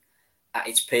wasn't at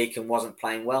its peak and wasn't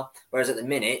playing well. Whereas at the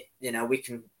minute, we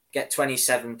can get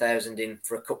 27,000 in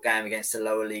for a cup game against a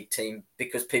lower league team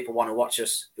because people want to watch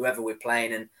us, whoever we're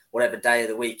playing and whatever day of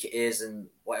the week it is and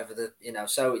whatever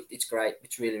so it's great.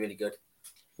 It's really, really good.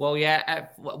 Well, yeah,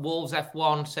 Wolves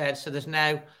F1 said, so there's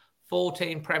now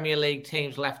 14 Premier League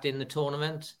teams left in the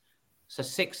tournament. So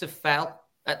 6 have fell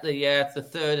at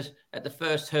the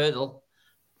first hurdle.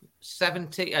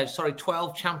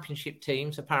 12 championship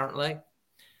teams apparently.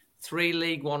 3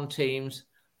 League One teams,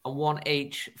 and 1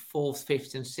 each 4th,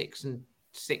 5th, and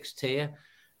 6th tier.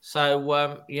 So,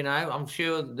 I'm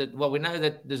sure that, we know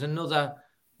that there's another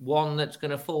one that's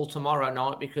going to fall tomorrow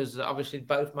night because obviously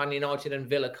both Man United and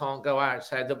Villa can't go out.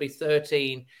 So there'll be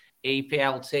 13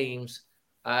 EPL teams,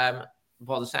 by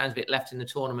the sounds of it, left in the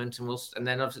tournament. And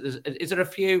then there's a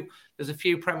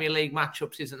few Premier League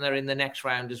matchups, isn't there, in the next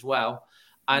round as well?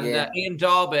 And Ian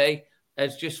Darby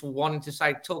has just wanted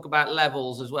to talk about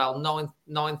levels as well.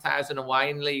 9,000 away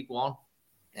in League One.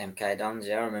 MK Dons,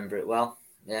 I remember it well.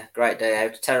 Yeah, great day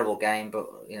out. Terrible game, but,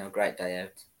 great day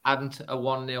out. And a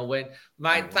 1-0 win.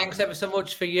 Mate, thanks ever so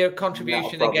much for your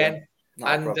contribution again.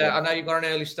 And I know you've got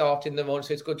an early start in the morning,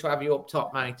 so it's good to have you up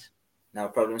top, mate. No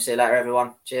problem. See you later,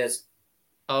 everyone. Cheers.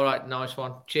 All right, nice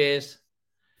one. Cheers.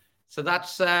 So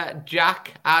that's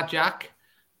Jack, our Jack,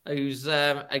 who's,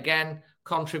 again,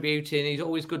 contributing. He's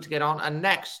always good to get on. And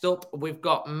next up, we've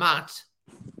got Matt,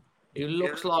 who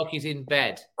looks like he's in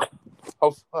bed.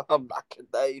 I'm back,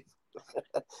 Dave.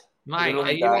 Mate,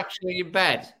 are you actually in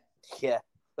bed? Yeah.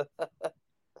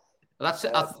 That's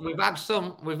it. We've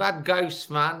had Ghost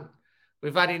Man.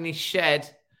 We've had in his shed.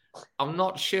 I'm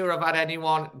not sure I've had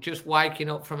anyone just waking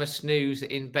up from a snooze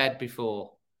in bed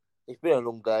before. It's been a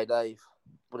long day, Dave.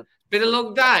 Been a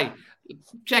long day.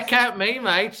 Check out me,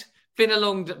 mate. Been a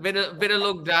long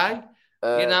day.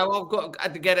 I've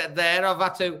had to get it there. I've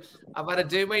had to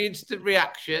do my instant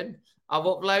reaction. I've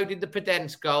uploaded the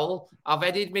Pedence goal. I've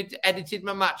edited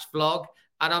my match vlog,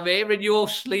 and I'm here and you're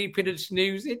sleeping and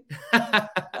snoozing.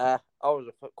 I was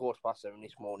at 7:15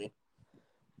 this morning.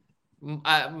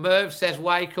 Merv says,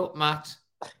 "Wake up, Matt."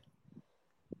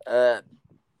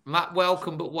 Matt,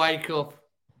 welcome, but wake up.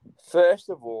 First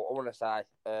of all, I want to say,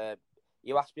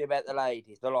 you asked me about the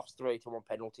ladies. They lost 3-1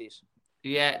 penalties.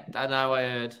 Yeah, I know. I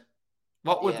heard.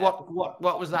 What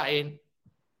was that in?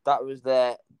 That was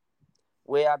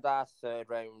we had our third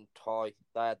round tie.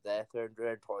 They had their third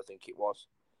round tie, I think it was.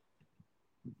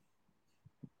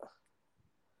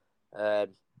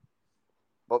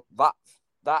 But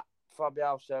that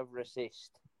Fabio Silva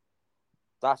assist,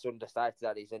 that's understated,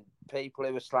 that is. And people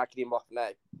who were slacking him off now,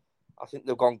 I think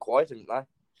they've gone quiet, haven't they?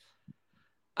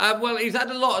 Well, he's had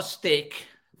a lot of stick,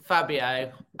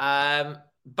 Fabio,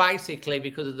 basically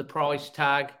because of the price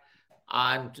tag,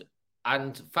 and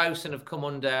Fosun have come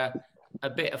under a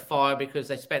bit of fire because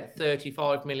they spent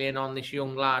 35 million on this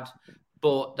young lad,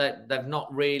 but they've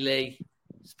not really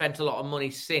spent a lot of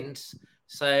money since.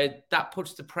 So that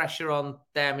puts the pressure on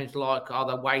them. It's like,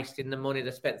 they're wasting the money.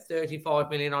 They spent 35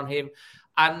 million on him.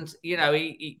 And,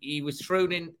 he was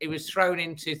thrown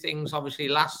into things, obviously,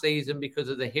 last season because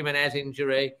of the Jimenez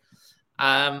injury.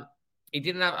 He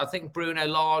didn't have, I think Bruno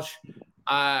Lage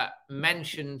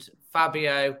mentioned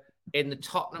Fabio in the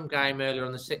Tottenham game earlier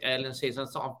in the season. I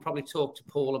thought I'll probably talk to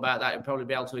Paul about that. He'll probably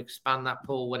be able to expand that,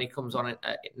 Paul, when he comes on it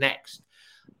next.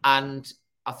 And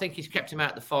I think he's kept him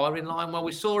out the firing line. Well,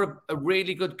 we saw a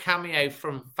really good cameo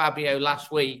from Fabio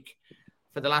last week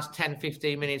for the last 10,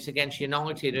 15 minutes against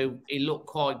United. He looked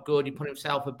quite good. He put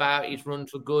himself about. His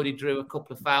runs were good. He drew a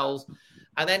couple of fouls.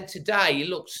 And then today, he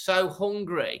looked so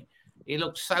hungry.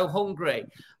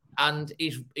 And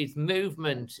his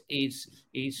movement, his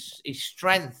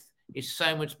strength is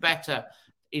so much better.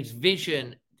 His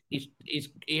vision,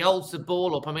 he holds the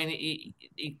ball up. I mean,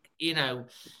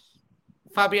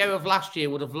 Fabio of last year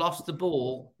would have lost the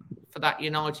ball for that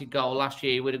United goal last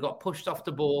year. He would have got pushed off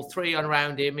the ball, 3 on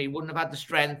around him. He wouldn't have had the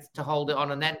strength to hold it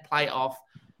on and then play it off.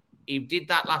 He did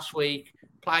that last week,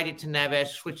 played it to Neves,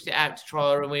 switched it out to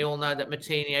Traore, and we all know that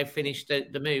Martinho finished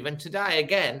the move. And today,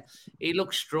 again, he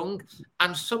looked strong.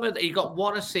 And he got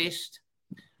 1 assist,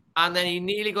 and then he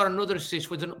nearly got another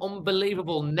assist with an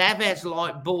unbelievable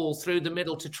Neves-like ball through the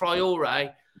middle to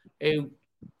Traore, who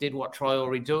did what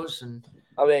Traore does and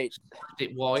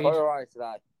it wide. Traore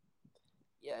today.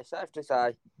 Yeah, it's safe to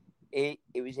say it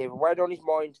was either right on his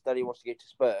mind that he wants to get to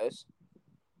Spurs,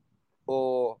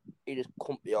 or he just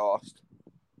couldn't be arsed.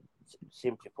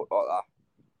 Simply put like that.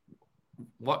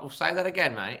 What? Say that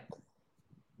again, mate.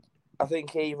 I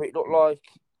think it looked like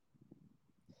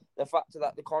the fact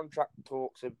that the contract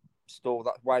talks are still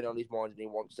that's weighing on his mind and he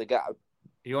wants to go.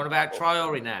 You on about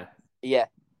Traore now? Yeah.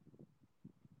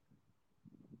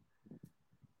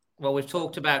 Well, we've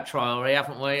talked about Traore,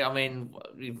 haven't we? I mean,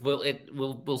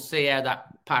 we'll see how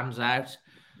that pans out.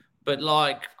 But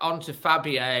on to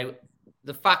Fabio,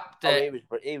 the fact that he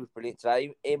was brilliant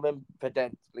today. Him and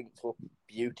Pedence linked up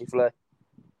beautifully.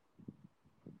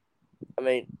 I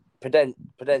mean, Pedence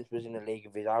was in a league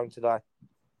of his own today.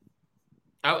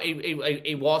 Oh,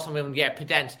 he was. I mean, yeah,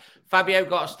 Pedence. Fabio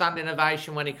got a standing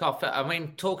ovation when he coughed. I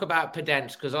mean, talk about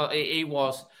Pedence, because he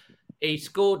was he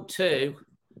scored 2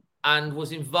 and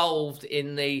was involved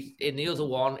in the other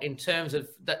one in terms of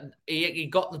that he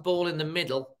got the ball in the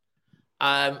middle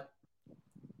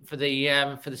for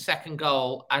the second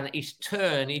goal, and his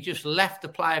turn, he just left the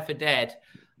player for dead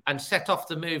and set off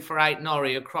the move for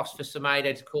Ait-Nouri across for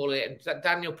Semedo to call it. And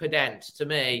Daniel Podence, to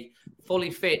me, fully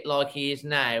fit like he is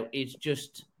now, is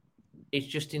just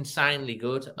insanely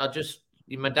good. I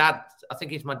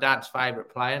think he's my dad's favourite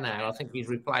player now. I think he's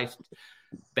replaced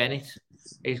Bennett.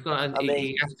 He has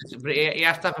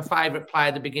to have a favourite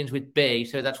player that begins with B,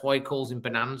 so that's why he calls him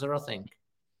Bonanza, I think.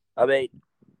 I mean,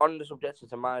 on the subject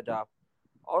of my dad,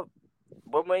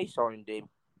 when we signed him,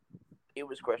 it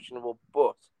was questionable,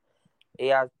 but he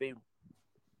has been,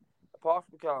 apart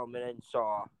from Coleman and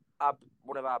Sarr,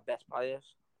 one of our best players.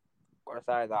 Got to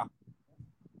say that.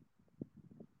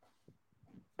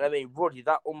 I mean, Ruddy,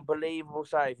 that unbelievable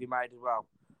save he made as well.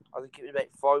 I think it was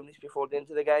about 5 minutes before the end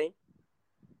of the game.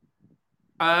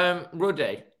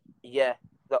 Ruddy? Yeah,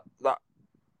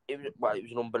 it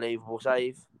was an unbelievable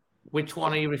save. Which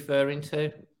one are you referring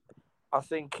to? I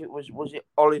think it was it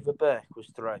Oliver Burke was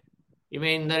 3? You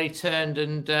mean that he turned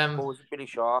and... Or was it Billy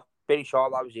Shaw? Billy Shaw,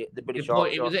 that was it. The Billy Shaw.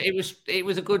 It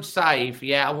was a good save.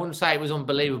 Yeah, I wouldn't say it was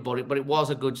unbelievable, but it was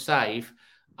a good save.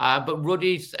 But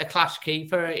Ruddy's a class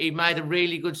keeper. He made a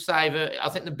really good save. I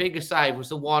think the bigger save was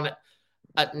the one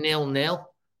at 0-0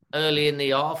 early in the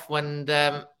half when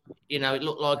it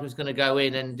looked like it was going to go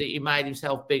in, and he made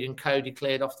himself big, and Cody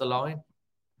cleared off the line.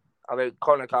 I mean,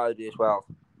 Connor Cody as well.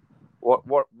 What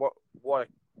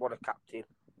a captain!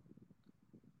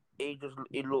 He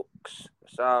looks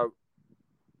so.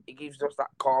 He gives us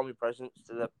that calming presence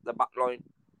to the back line.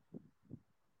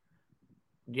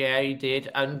 Yeah, he did.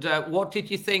 And what did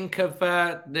you think of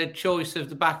the choice of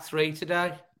the back 3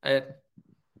 today? I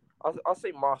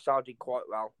think Marcel did quite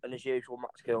well, and as usual,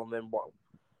 Max Kilman.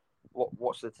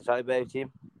 What's there to say about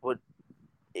him? But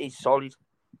he's solid.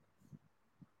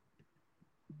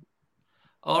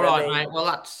 All right, mate. Well,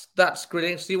 that's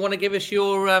great. So you want to give us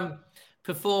your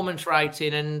performance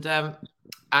rating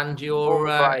and your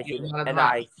rating, an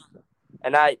 8.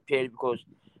 An 8 purely because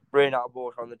Bruno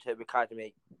brought on the 2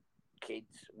 academy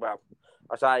kids. Well,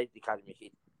 I say the academy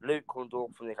kids. Luke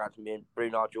Cundle from the academy and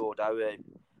Bruno Jordo,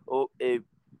 who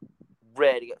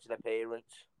rarely gets an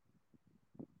appearance.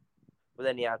 But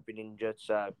then he has been injured,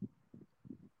 so.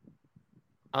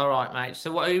 All right, mate.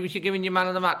 So who was you giving your man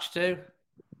of the match to?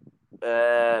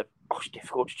 It's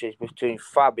difficult to choose between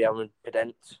Fabio and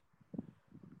Podence.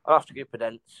 I'll have to give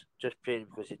Podence just purely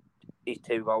because he's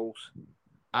 2 goals.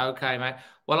 Okay, mate.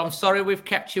 Well, I'm sorry we've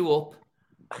kept you up.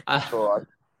 All right.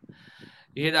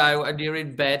 And you're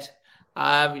in bed.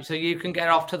 So you can get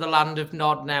off to the land of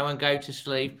Nod now and go to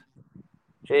sleep.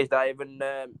 Cheers, Dave. And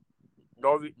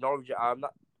Norwich at home,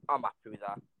 I'm happy with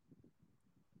that.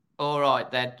 All right,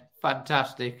 then.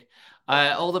 Fantastic.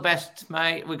 All the best,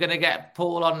 mate. We're going to get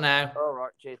Paul on now. All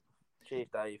right. Cheers. Cheers,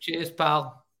 Dave. Cheers,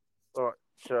 pal. All right.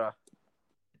 Sure.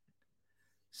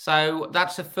 So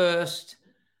that's the first.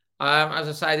 As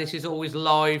I say, this is always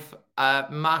live.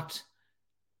 Matt,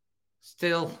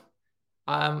 still,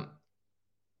 I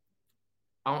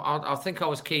think I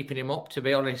was keeping him up, to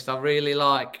be honest.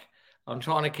 I'm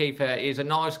trying to keep he's a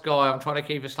nice guy. I'm trying to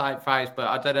keep a straight face, but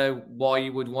I don't know why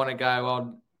you would want to go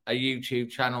on a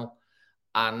YouTube channel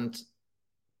and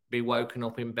be woken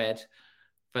up in bed.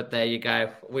 But there you go.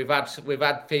 We've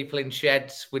had people in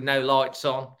sheds with no lights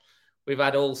on. We've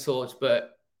had all sorts,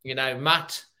 but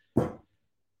Matt,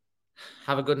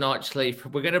 have a good night's sleep.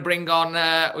 We're going to bring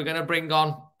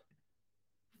on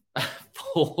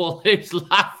Paul, who's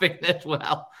laughing as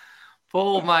well.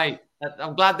 Paul, mate,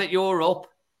 I'm glad that you're up.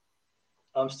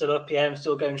 I'm still up, yeah. I'm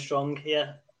still going strong,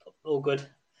 yeah. All good.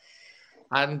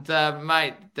 And,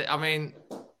 mate, I mean,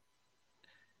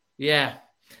 yeah.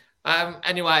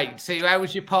 Anyway, so how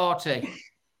was your party?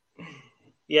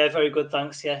 Yeah, very good,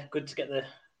 thanks. Yeah, good to get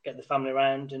the family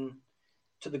around, and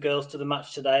took the girls to the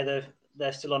match today.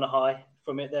 They're still on a high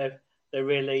from it. They're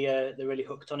really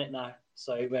hooked on it now.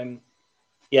 So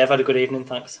yeah, I've had a good evening,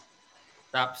 thanks.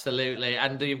 Absolutely,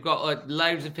 and you've got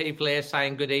loads of people here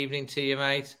saying good evening to you,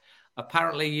 mate.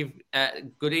 Apparently, you've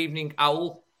good evening,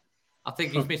 Owl. I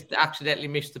think you've accidentally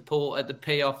missed the port at the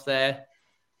P off there.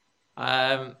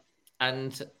 And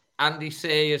Andy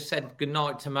C has said good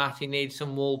night to Matt. He needs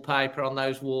some wallpaper on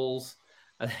those walls.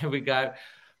 And there we go.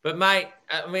 But, mate,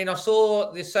 I mean, I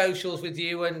saw the socials with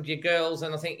you and your girls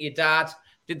and I think your dad.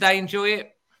 Did they enjoy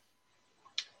it?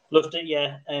 Loved it,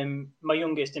 yeah. My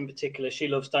youngest in particular, she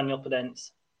loves Daniel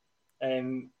Podence.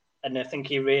 And I think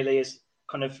he really is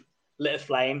kind of lit a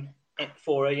flame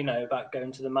for her, about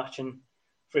going to the match. And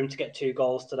for him to get 2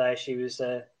 goals today, she was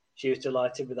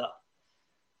delighted with that.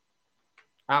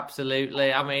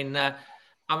 Absolutely. I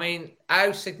mean,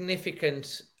 how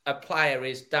significant a player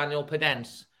is Daniel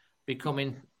Podence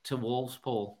becoming to Wolves,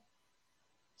 Paul?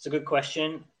 It's a good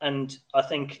question, and I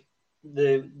think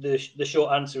the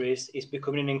short answer is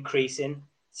becoming an increasing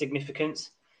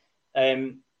significance.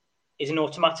 He's an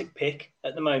automatic pick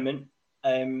at the moment,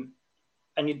 and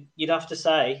you'd have to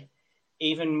say,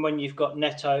 even when you've got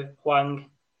Neto, Hwang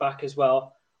back as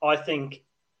well, I think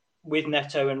with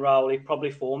Neto and Raul, he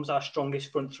probably forms our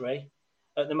strongest front three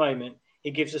at the moment. He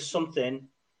gives us something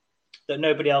that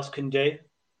nobody else can do.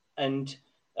 And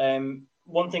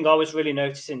one thing I was really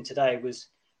noticing today was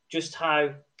just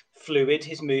how fluid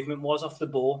his movement was off the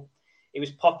ball. He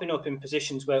was popping up in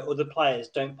positions where other players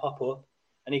don't pop up,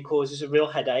 and he causes a real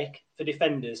headache for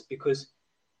defenders because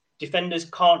defenders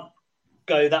can't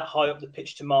go that high up the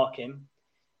pitch to mark him,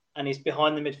 and he's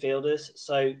behind the midfielders.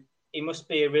 So he must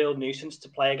be a real nuisance to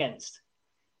play against.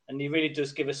 And he really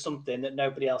does give us something that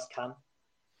nobody else can.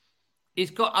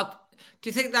 He's got. Do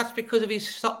you think that's because of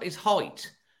his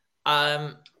height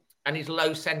and his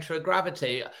low centre of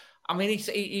gravity? I mean,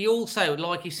 he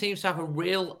also, he seems to have a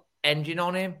real engine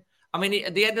on him. I mean,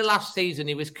 at the end of last season,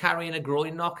 he was carrying a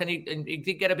groin knock and he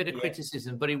did get a bit of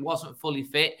criticism, but he wasn't fully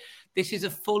fit. This is a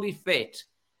fully fit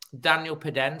Daniel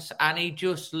Podence, and he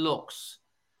just looks...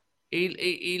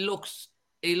 He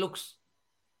looks,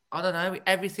 I don't know,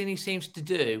 everything he seems to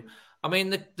do. I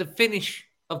mean, the finish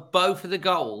of both of the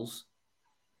goals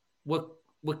were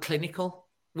clinical.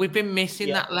 We've been missing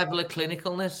that level of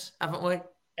clinicalness, haven't we?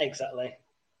 Exactly.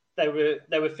 They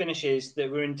were finishes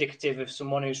that were indicative of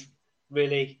someone who's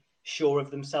really sure of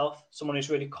themselves, someone who's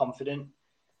really confident.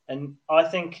 And I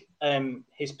think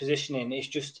his positioning is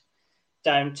just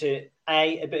down to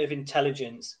A, a bit of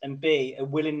intelligence, and B, a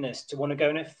willingness to want to go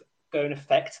and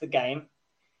affect the game.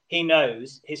 He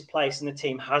knows his place in the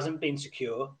team hasn't been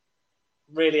secure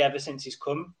really ever since he's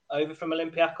come over from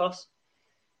Olympiacos.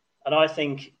 And I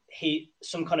think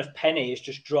some kind of penny has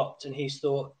just dropped, and he's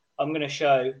thought, I'm going to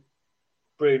show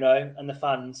Bruno and the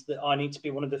fans that I need to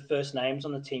be one of the first names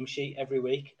on the team sheet every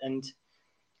week. And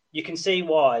you can see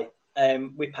why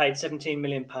we paid £17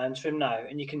 million for him now.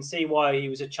 And you can see why he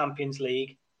was a Champions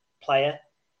League player.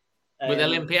 With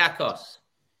Olympiacos?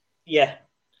 Yeah.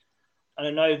 And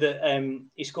I know that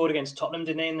he scored against Tottenham,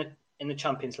 didn't he, in the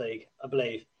Champions League, I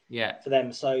believe. Yeah. For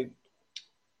them. So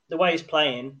the way he's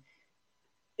playing,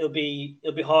 it'll be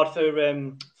hard for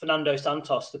Fernando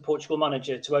Santos, the Portugal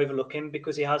manager, to overlook him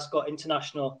because he has got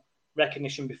international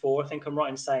recognition before. I think I'm right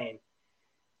in saying.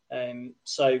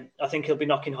 So I think he'll be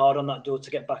knocking hard on that door to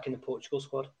get back in the Portugal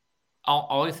squad.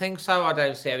 I think so. I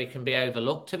don't see how he can be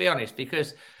overlooked, to be honest,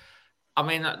 because I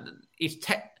mean,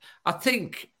 I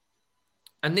think,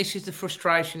 and this is the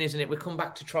frustration, isn't it? We come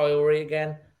back to Traoré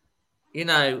again. You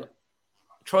know,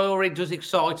 Traoré does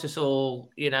excite us all.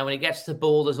 You know, when he gets the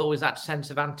ball, there's always that sense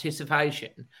of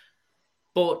anticipation.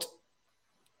 But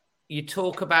you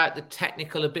talk about the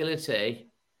technical ability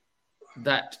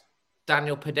that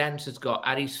Daniel Podence has got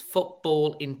and his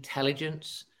football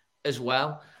intelligence as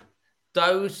well.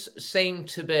 Those seem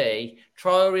to be...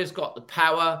 Traoré's got the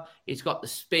power, he's got the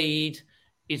speed,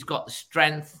 he's got the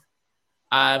strength,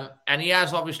 and he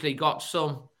has obviously got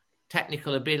some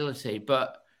technical ability,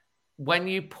 but when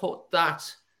you put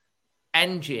that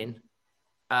engine,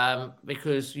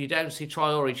 because you don't see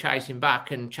Traoré chasing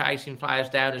back and chasing players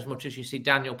down as much as you see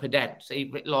Daniel Podence,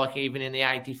 like even in the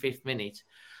 85th minute,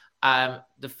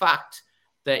 the fact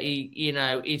that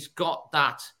he's got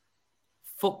that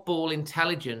football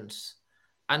intelligence,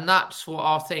 and that's what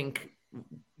I think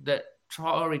that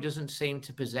Traoré doesn't seem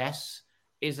to possess.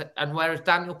 And whereas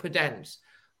Daniel Podence,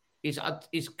 he's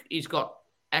got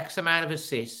X amount of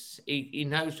assists. He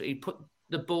knows he put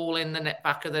the ball in the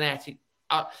back of the net.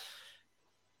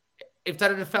 If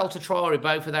that had fell to Traoré,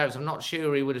 both of those, I'm not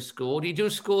sure he would have scored. He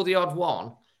does score the odd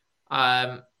one,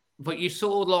 but you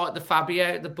saw like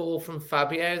the ball from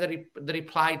Fabio that he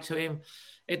played to him.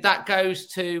 If that goes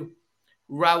to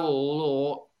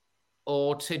Raul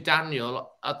or to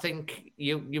Daniel, I think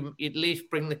you at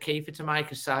least bring the keeper to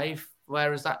make a save.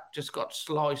 Whereas that just got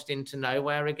sliced into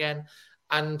nowhere again.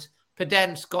 And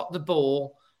Podence got the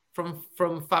ball from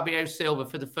Fabio Silva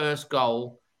for the first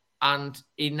goal, and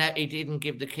he didn't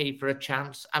give the keeper a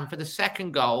chance. And for the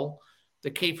second goal,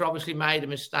 the keeper obviously made a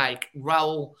mistake.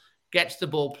 Raul gets the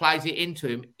ball, plays it into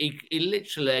him. He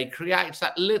literally creates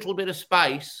that little bit of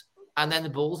space, and then the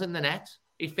ball's in the net.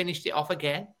 He finished it off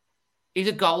again. He's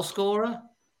a goal scorer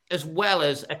as well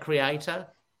as a creator.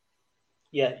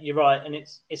 Yeah, you're right. And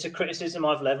it's a criticism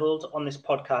I've levelled on this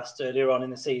podcast earlier on in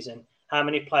the season. How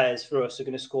many players for us are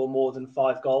going to score more than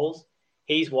 5 goals?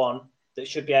 He's one that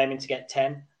should be aiming to get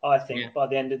 10, I think, by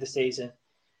the end of the season.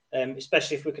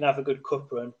 especially if we can have a good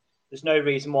cup run. There's no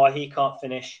reason why he can't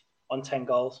finish on 10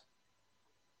 goals.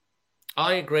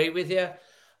 I agree with you.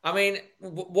 I mean,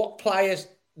 what players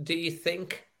do you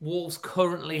think Wolves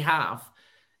currently have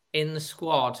in the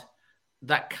squad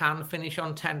that can finish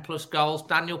on 10 plus goals?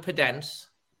 Daniel Podence,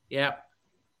 yeah.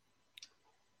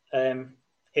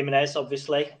 Jimenez,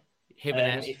 obviously.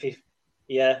 Jimenez.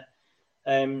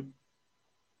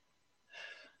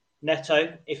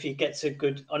 Neto, if he gets a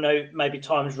good... I know maybe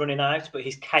time's running out, but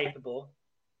he's capable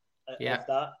of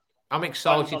that. I'm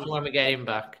excited when we get him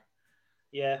back.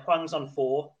 Yeah, Hwang's on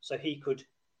 4, so he could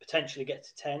potentially get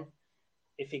to 10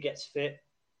 if he gets fit.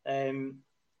 Other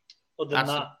than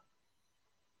that...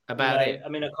 About it. I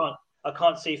mean, I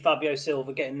can't see Fabio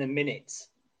Silva getting the minutes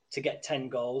to get 10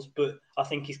 goals, but I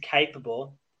think he's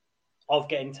capable of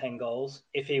getting 10 goals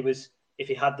if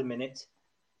he had the minutes.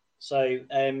 So,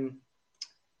 no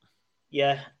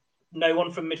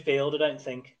one from midfield, I don't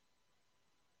think.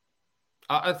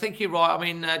 I think you're right. I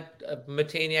mean,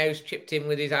 Moutinho's chipped in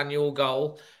with his annual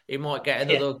goal. He might get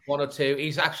another one or two.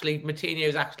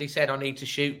 Moutinho's actually said, I need to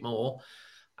shoot more.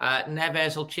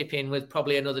 Neves will chip in with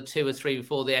probably another 2 or 3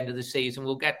 before the end of the season.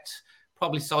 We'll get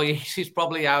probably Sayis is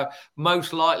probably our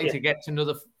most likely to get to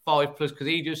another 5 plus because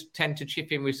he just tend to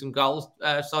chip in with some goals.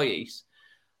 Sayis,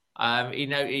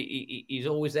 he's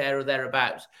always there or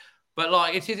thereabouts.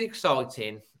 But it is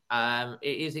exciting. It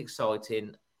is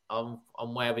exciting on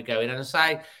where we're going. And I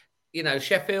say,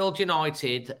 Sheffield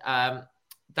United,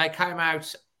 they came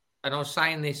out, and I was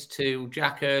saying this to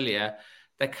Jack earlier.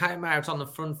 They came out on the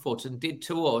front foot and did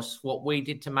to us what we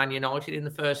did to Man United in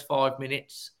the first 5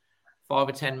 minutes, 5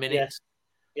 or 10 minutes.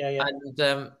 Yeah.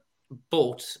 And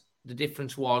but the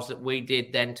difference was that we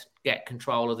did then get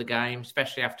control of the game,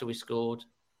 especially after we scored.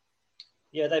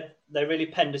 Yeah, they really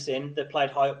penned us in. They played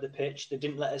high up the pitch. They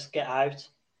didn't let us get out.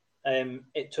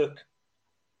 It took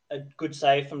a good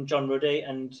save from John Ruddy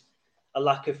and a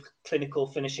lack of clinical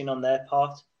finishing on their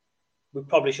part. We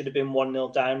probably should have been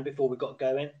 1-0 down before we got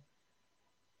going.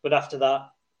 But after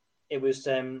that, it was,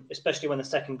 especially when the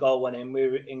second goal went in, we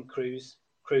were in cruise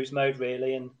mode,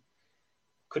 really, and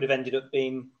could have ended up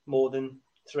being more than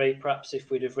 3, perhaps, if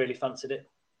we'd have really fancied it.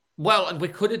 Well, we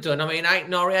could have done. I mean,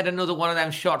 Aït-Nouri had another one of them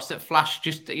shots that flashed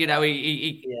just,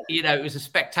 it was a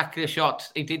spectacular shot.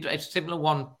 He did a similar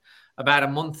one about a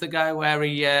month ago where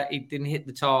he didn't hit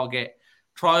the target.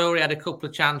 Traoré had a couple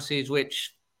of chances,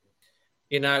 which,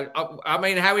 I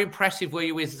mean, how impressive were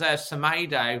you with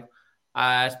Semedo?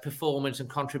 His performance and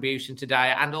contribution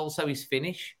today, and also his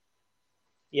finish.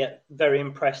 Yeah, very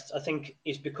impressed. I think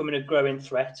he's becoming a growing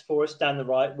threat for us down the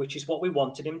right, which is what we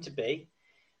wanted him to be.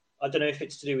 I don't know if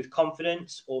it's to do with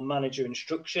confidence or manager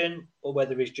instruction or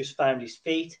whether he's just found his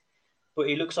feet, but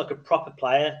he looks like a proper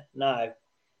player now.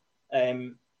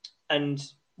 And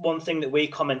one thing that we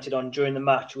commented on during the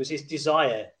match was his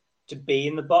desire to be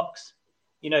in the box.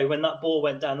 When that ball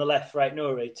went down the left for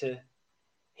Aït-Nouri,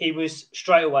 he was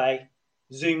straight away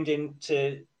zoomed in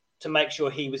to make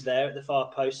sure he was there at the far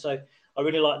post. So I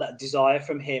really like that desire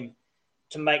from him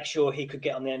to make sure he could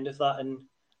get on the end of that. And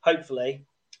hopefully,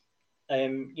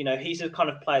 he's the kind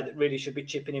of player that really should be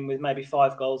chipping in with maybe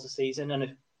 5 goals a season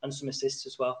and some assists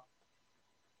as well.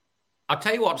 I'll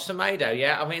tell you what,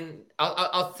 Semedo, I mean,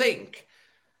 I think,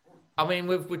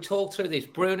 we've talked through this.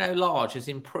 Bruno Lage has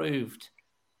improved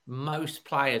most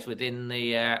players within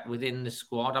the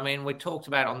squad. I mean, we talked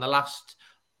about on the last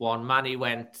one, Manny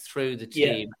went through the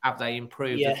team. Yeah. Have they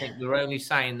improved? Yeah. I think we're only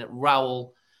saying that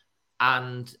Raul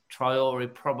and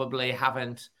Traoré probably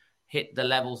haven't hit the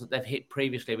levels that they've hit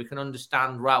previously. We can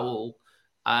understand Raul.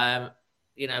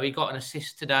 He got an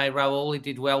assist today, Raul. He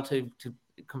did well to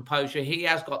composure. He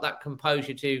has got that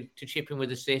composure to chip in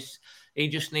with assists. He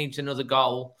just needs another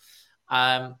goal.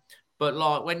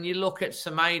 But when you look at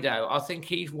Semedo, I think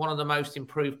he's one of the most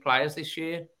improved players this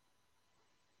year.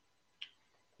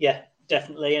 Yeah,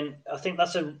 definitely. And I think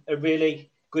that's a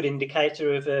really good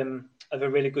indicator of a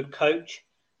really good coach.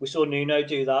 We saw Nuno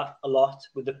do that a lot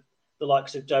with the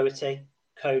likes of Doherty,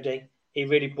 Cody. He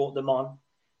really brought them on.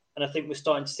 And I think we're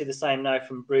starting to see the same now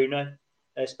from Bruno,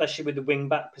 especially with the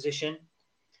wing-back position.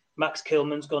 Max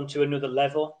Kilman's gone to another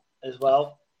level as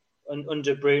well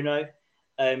under Bruno.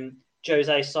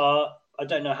 Jose Sarr, I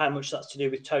don't know how much that's to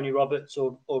do with Tony Roberts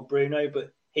or Bruno,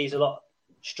 but he's a lot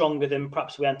stronger than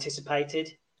perhaps we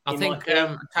anticipated. I think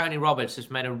Tony Roberts has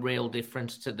made a real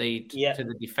difference to the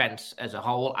defence as a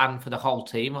whole and for the whole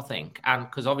team, I think. And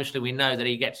because obviously we know that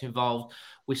he gets involved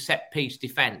with set-piece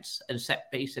defence and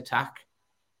set-piece attack.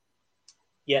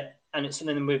 Yeah, and it's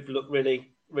something that we've looked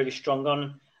really, really strong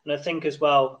on. And I think as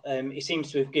well, he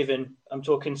seems to have given, I'm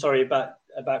talking, sorry,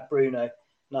 about Bruno.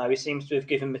 No, he seems to have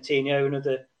given Moutinho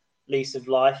lease of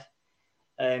life.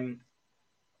 I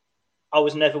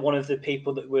was never one of the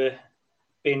people that were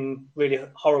being really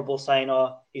horrible, saying,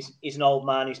 "Oh, he's an old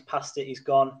man, he's past it, he's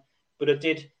gone." But I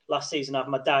did last season have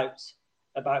my doubts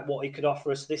about what he could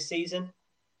offer us this season.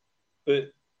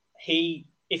 But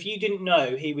if you didn't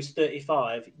know he was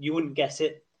 35, you wouldn't guess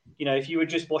it. You know, if you were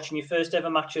just watching your first ever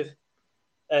match of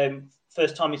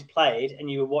first time he's played,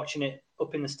 and you were watching it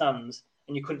up in the stands,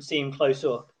 and you couldn't see him close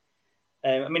up.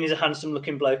 I mean, he's a handsome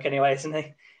looking bloke anyway, isn't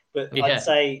he? But yeah. I'd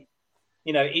say,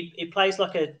 you know, he plays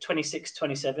like a 26,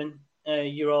 27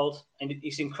 year old, and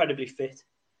he's incredibly fit.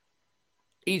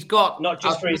 He's got, not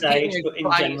just for his age, but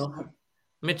in general.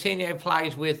 Moutinho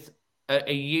plays with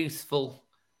a youthful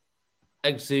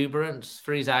exuberance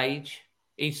for his age.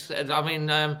 You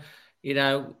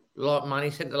know, like Manny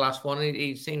said the last one,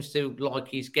 he seems to like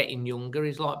he's getting younger.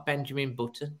 He's like Benjamin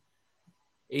Button.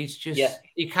 He's just,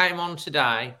 he came on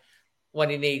today when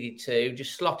he needed to,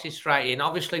 just slotted straight in.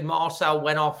 Obviously, Marcel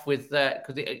went off with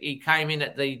because he came in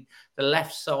at the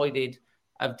left-sided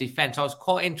of defence. I was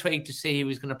quite intrigued to see who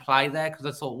was going to play there, because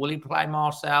I thought, will he play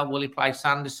Marcel? Will he play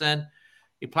Sanderson?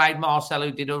 He played Marcel,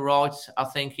 who did all right. I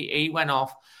think he went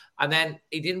off. And then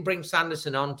he didn't bring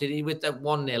Sanderson on, did he, with the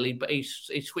 1-0? But he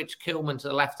switched Kilman to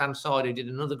the left-hand side, who did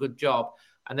another good job.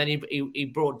 And then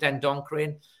he brought Dendoncker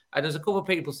in. And there's a couple of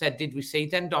people said, did we see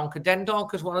Dendoncker?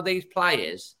 Dendoncker's one of these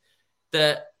players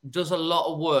that does a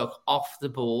lot of work off the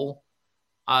ball.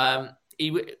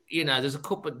 There's a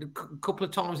couple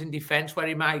of times in defence where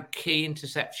he made key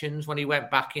interceptions when he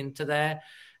went back into there.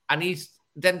 And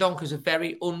Dendoncker's a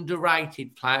very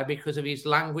underrated player because of his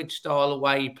language style, the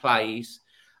way he plays,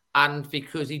 and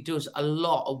because he does a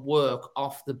lot of work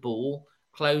off the ball,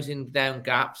 closing down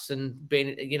gaps and being,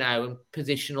 in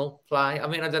positional play. I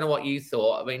mean, I don't know what you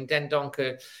thought. I mean,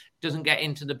 Dendoncker doesn't get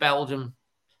into the Belgium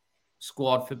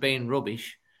squad for being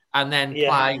rubbish and then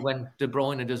play when De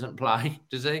Bruyne doesn't play,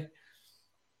 does he?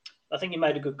 I think you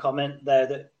made a good comment there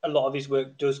that a lot of his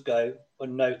work does go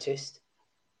unnoticed.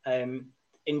 In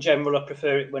general, I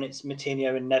prefer it when it's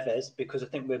Moutinho and Neves, because I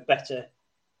think we're better.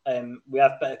 We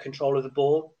have better control of the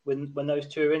ball when those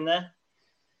two are in there.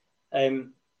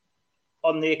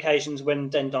 On the occasions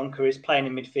when Dendoncker is playing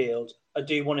in midfield, I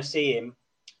do want to see him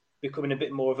becoming a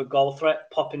bit more of a goal threat,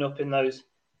 popping up in those,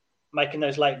 making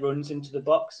those late runs into the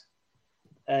box.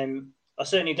 I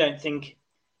certainly don't think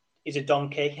he's a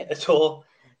donkey at all.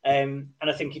 And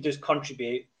I think he does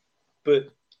contribute, but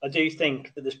I do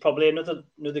think that there's probably another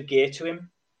gear to him.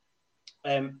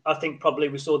 I think probably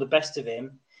we saw the best of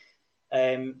him. Do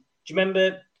you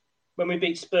remember when we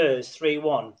beat Spurs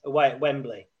 3-1 away at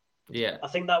Wembley? Yeah. I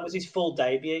think that was his full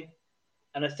debut.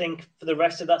 And I think for the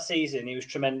rest of that season, he was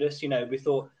tremendous. You know, we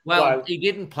thought, wow, he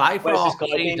didn't play for half the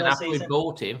season after we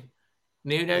bought him.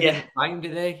 Nuno didn't play him,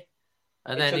 did he?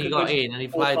 And then he got in and he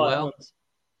played well. Months.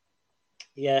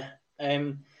 Yeah. I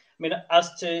mean,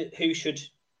 as to who should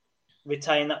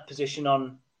retain that position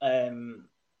on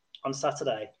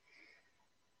Saturday,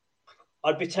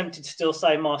 I'd be tempted to still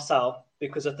say Marcel,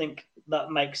 because I think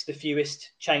that makes the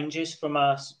fewest changes from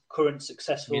our current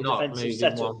successful defensive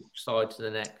setup. One side to the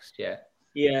next, yeah.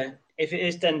 Yeah, if it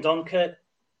is Dendoncker,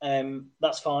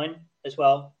 that's fine as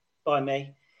well by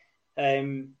me.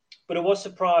 But I was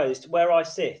surprised where I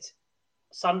sit.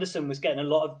 Sanderson was getting a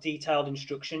lot of detailed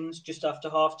instructions just after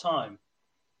half time.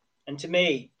 And to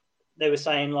me, they were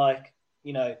saying, like,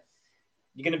 you're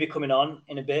going to be coming on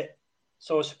in a bit.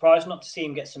 So I was surprised not to see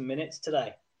him get some minutes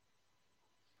today.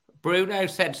 Bruno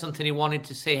said something, he wanted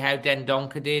to see how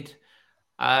Dendoncker did.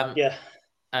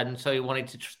 And so he wanted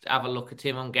to have a look at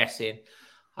him, I'm guessing.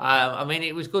 I mean,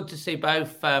 it was good to see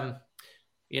both, Sanderson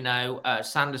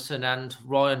and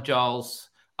Ryan Giles.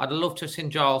 I'd love to have seen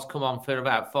Giles come on for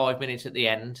about 5 minutes at the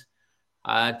end,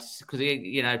 because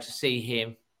to see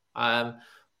him.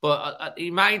 But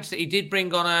he did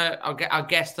bring on I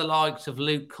guess the likes of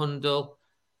Luke Kundl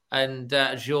and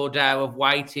Jourdain have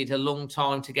waited a long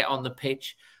time to get on the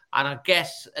pitch. And I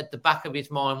guess at the back of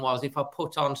his mind was, if I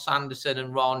put on Sanderson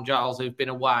and Ron Giles, who've been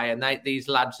away, and these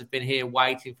lads have been here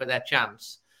waiting for their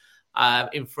chance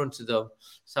in front of them.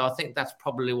 So I think that's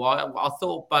probably why. I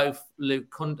thought both Luke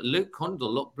Kundl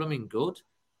looked blooming good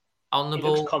on the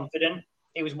ball. He looked confident.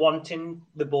 He was wanting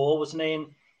the ball, wasn't he? And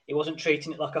he wasn't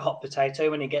treating it like a hot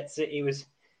potato when he gets it. He was,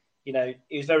 he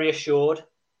was very assured.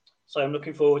 So I'm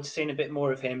looking forward to seeing a bit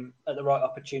more of him at the right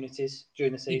opportunities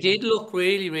during the season. He did look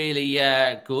really, really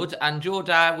good. And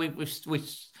Jourdain, we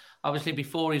obviously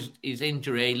before his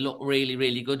injury, looked really,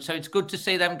 really good. So it's good to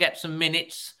see them get some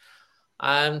minutes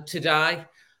today.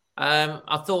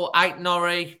 I thought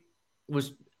Ait-Nouri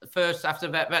was first, after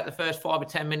about the first 5 or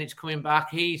 10 minutes coming back.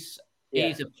 He's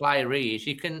he's a player he is.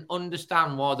 You can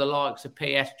understand why the likes of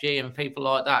PSG and people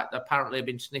like that apparently have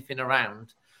been sniffing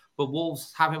around. But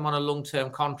Wolves have him on a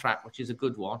long-term contract, which is a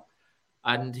good one.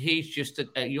 And he's just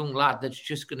a young lad that's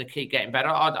just going to keep getting better.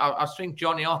 I think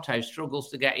Johnny Otto struggles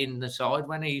to get in the side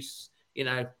when he's,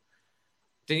 do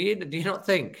you not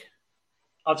think?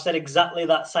 I've said exactly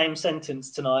that same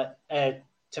sentence tonight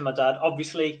to my dad.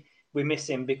 Obviously, we miss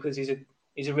him because he's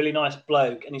a really nice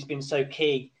bloke and he's been so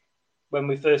key when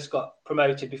we first got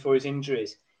promoted before his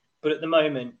injuries. But at the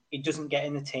moment, he doesn't get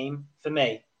in the team for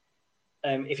me,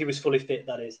 if he was fully fit,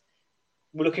 that is.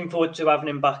 We're looking forward to having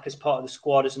him back as part of the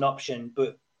squad as an option,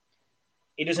 but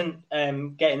he doesn't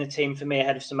get in the team for me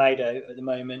ahead of Semedo at the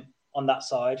moment on that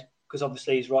side, because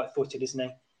obviously he's right-footed, isn't he,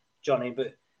 Johnny?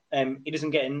 But he doesn't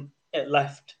get in at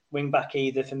left wing back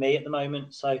either for me at the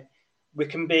moment. So we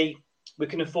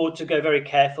can afford to go very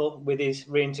careful with his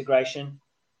reintegration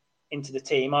into the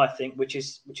team, I think, which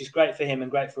is great for him and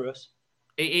great for us.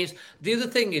 It is. The other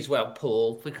thing is, well,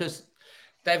 Paul, because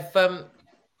they've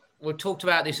we talked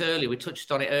about this earlier. We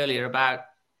touched on it earlier about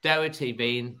Doherty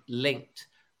being linked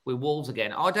with Wolves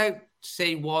again. I don't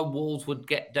see why Wolves would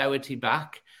get Doherty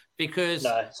back, because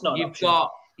it's not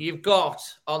you've got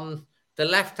on the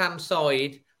left-hand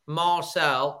side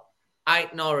Marcel,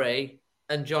 Aït-Nouri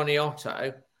and Johnny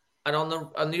Otto, and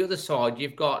on the other side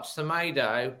you've got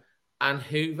Semedo and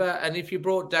Hoover. And if you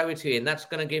brought Doherty in, that's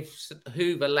going to give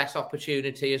Hoover less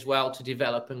opportunity as well to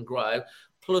develop and grow.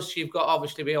 Plus, you've got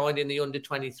obviously behind in the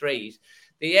under-23s.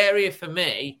 The area for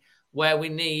me where we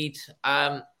need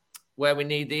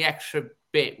the extra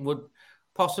bit would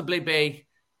possibly be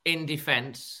in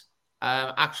defence,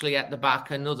 actually at the back,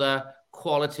 another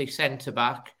quality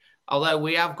centre-back. Although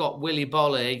we have got Willy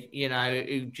Bolly,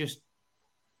 who just...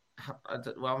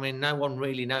 Well, I mean, no one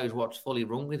really knows what's fully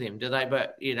wrong with him, do they?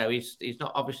 But, he's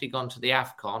not obviously gone to the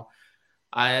AFCON.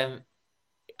 And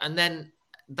then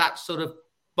that sort of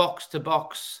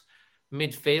box-to-box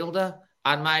midfielder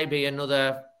and maybe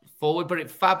another forward. But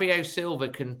if Fabio Silva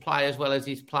can play as well as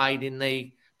he's played in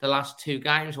the last two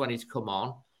games when he's come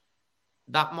on,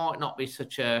 that might not be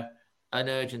such an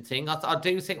urgent thing. I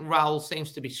do think Raul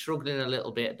seems to be struggling a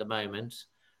little bit at the moment.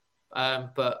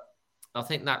 But I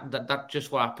think that's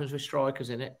just what happens with strikers,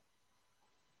 isn't it?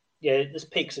 Yeah, there's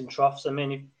peaks and troughs. I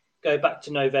mean, you go back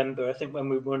to November, I think when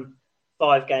we won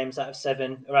 5 games out of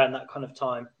 7 around that kind of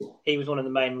time, he was one of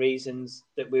the main reasons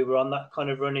that we were on that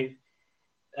kind of run.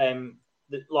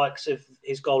 The likes of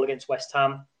his goal against West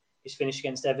Ham, his finish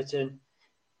against Everton.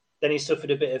 Then he suffered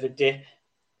a bit of a dip,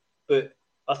 but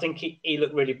I think he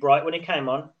looked really bright when he came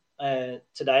on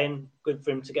today, and good for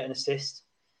him to get an assist.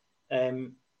 I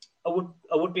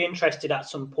would be interested at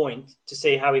some point to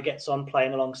see how he gets on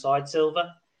playing alongside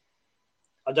Silva.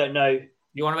 I don't know.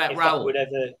 You want to bet Raul?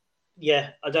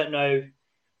 I don't know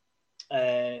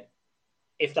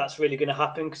if that's really going to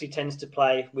happen, because he tends to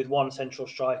play with one central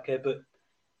striker. But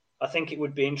I think it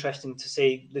would be interesting to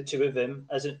see the two of them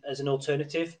as an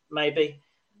alternative, maybe.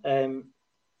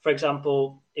 For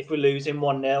example, if we're losing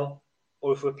 1-0,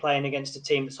 or if we're playing against a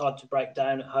team that's hard to break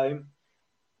down at home,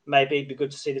 maybe it'd be good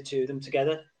to see the two of them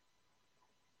together.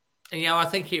 Yeah, I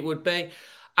think it would be.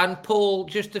 And Paul,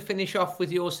 just to finish off with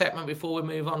your segment before we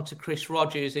move on to Chris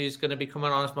Rogers, who's going to be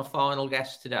coming on as my final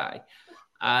guest today,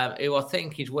 who I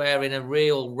think is wearing a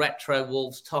real retro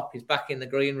Wolves top. He's back in the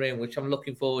green room, which I'm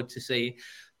looking forward to seeing.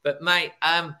 But, mate,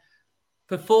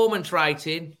 performance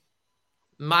rating,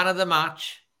 man of the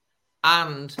match,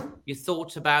 and your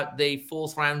thoughts about the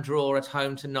 4th round draw at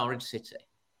home to Norwich City.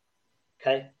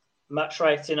 Okay. Match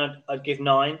rating, I'd give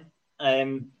 9.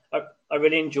 I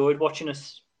really enjoyed watching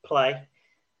us play.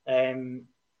 And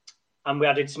we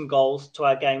added some goals to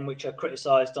our game, which I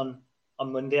criticised on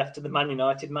Monday after the Man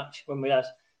United match when we had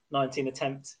 19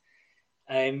 attempts.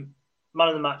 Man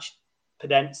of the match,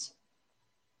 Podence.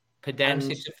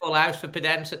 It's a full house for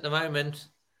Podence at the moment.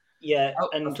 Yeah,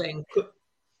 and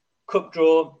cup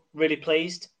draw, really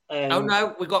pleased.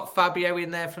 No, we got Fabio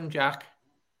in there from Jack.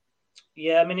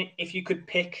 Yeah, I mean, if you could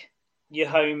pick your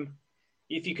home,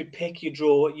 if you could pick your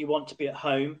draw, you want to be at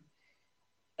home.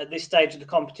 At this stage of the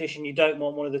competition, you don't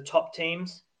want one of the top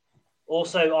teams.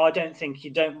 Also, I don't think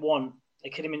you don't want a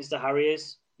Kidderminster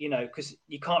Harriers, because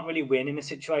you can't really win in a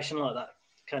situation like that,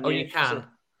 can you? Oh, you can.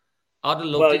 I'd have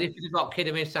loved it if you'd got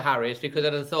Kidderminster Harriers, because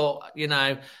I'd have thought,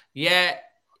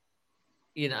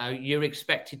 you're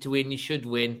expected to win, you should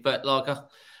win, but like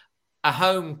a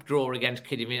home draw against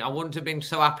Kidderminster, I wouldn't have been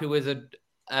so happy with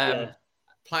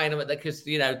playing them at because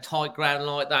tight ground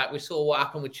like that. We saw what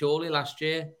happened with Chorley last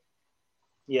year.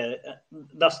 Yeah,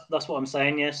 that's what I'm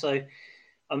saying. Yeah, so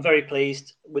I'm very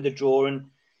pleased with the draw, and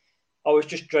I was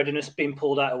just dreading us being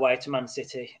pulled out away to Man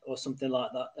City or something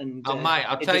like that. And mate,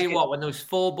 I'll tell you what, when there was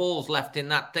 4 balls left in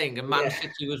that thing, and Man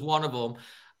City was one of them,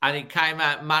 and it came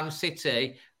out Man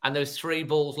City, and there was 3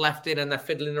 balls left in, and they're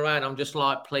fiddling around, I'm just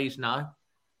like, please no,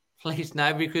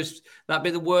 because that'd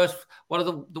be the worst, one of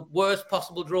the worst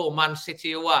possible draw, Man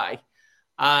City away.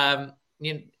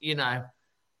 You know,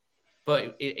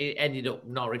 but it ended up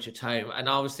Norwich at home, and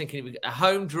I was thinking it was a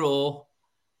home draw,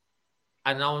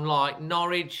 and I'm like,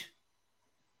 Norwich,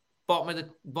 bottom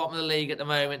of the league at the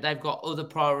moment. They've got other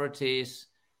priorities.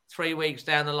 3 weeks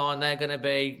down the line, they're going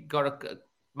to got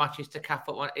matches to cap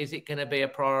up. Is it going to be a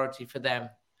priority for them?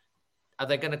 Are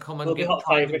they going to come and We'll be hot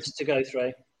favourites to go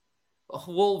through?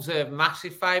 Wolves are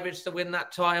massive favourites to win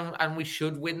that tie, and we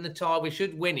should win the tie. We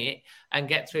should win it and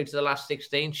get through to the last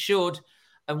 16. Should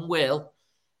and will.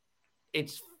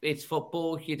 It's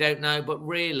football. You don't know, but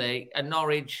really, at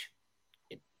Norwich,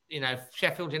 you know,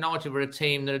 Sheffield United were a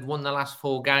team that had won the last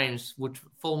 4 games, would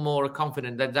feel more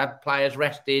confident. They'd had players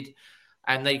rested,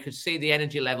 and they could see the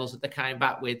energy levels that they came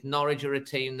back with. Norwich are a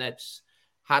team that's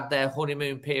had their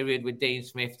honeymoon period with Dean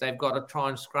Smith. They've got to try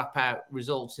and scrap out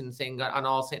results in things, and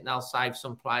I think they'll save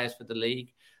some players for the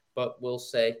league, but we'll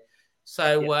see.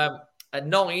 So at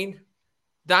 9,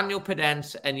 Daniel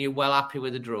Podence, and you're well happy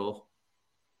with the draw?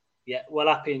 Yeah, well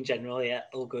happy in general. Yeah,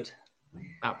 all good.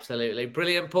 Absolutely.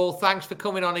 Brilliant, Paul. Thanks for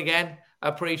coming on again. I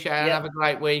appreciate it. Have a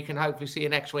great week, and hopefully see you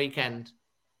next weekend.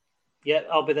 Yeah,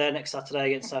 I'll be there next Saturday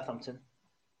against Southampton.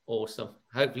 Awesome.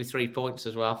 Hopefully 3 points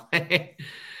as well.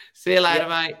 See you later,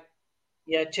 mate.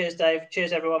 Yeah, cheers, Dave.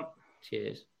 Cheers, everyone.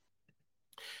 Cheers.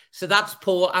 So that's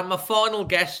Paul. And my final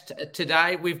guest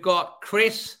today, we've got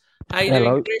Chris. How you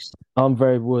doing, Chris? I'm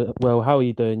very well. How are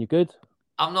you doing? You good?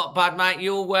 I'm not bad, mate.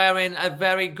 You're wearing a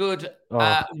very good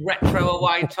retro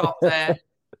away top there.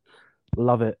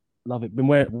 Love it. Been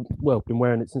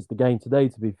wearing it since the game today,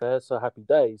 to be fair. So happy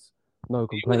days. No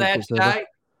complaints. You were there today?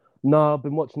 No, I've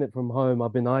been watching it from home.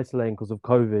 I've been isolating because of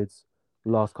COVID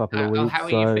the last couple of weeks. How are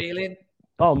you feeling?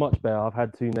 Oh, much better. I've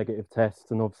had 2 negative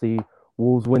tests, and obviously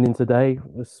Wolves winning today.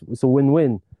 It's a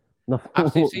win-win.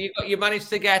 Absolutely. So you managed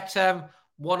to get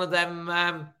one of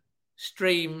them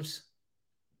streams.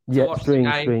 Yeah,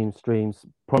 streams.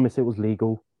 Promise it was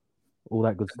legal. All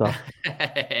that good stuff.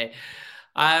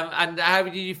 And how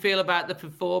did you feel about the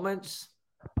performance?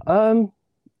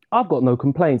 I've got no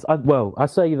complaints. I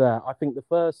say that. I think the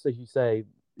first, as you say,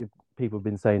 if people have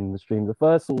been saying in the stream, the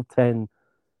first sort of 10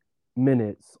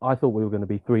 minutes, I thought we were going to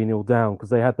be 3-0 down because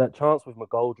they had that chance with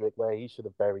McGoldrick where he should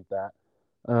have buried that.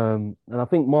 And I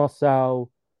think Marçal,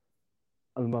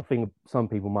 and I think some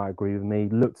people might agree with me,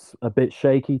 looked a bit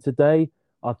shaky today.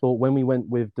 I thought when we went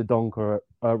with Dendoncker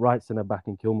right centre back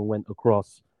and Kilman went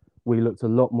across, we looked a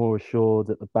lot more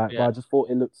assured at the back. Yeah. But I just thought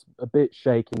it looked a bit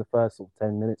shaky in the first sort of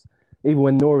 10 minutes. Even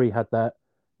when Nori had that,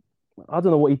 I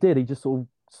don't know what he did. He just sort of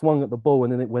swung at the ball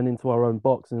and then it went into our own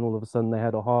box and then all of a sudden they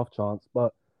had a half chance.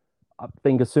 But I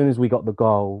think as soon as we got the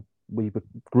goal, we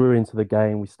grew into the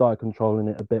game. We started controlling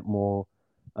it a bit more.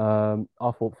 I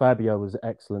thought Fabio was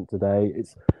excellent today.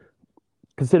 It's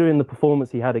considering the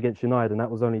performance he had against United, and that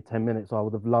was only 10 minutes, I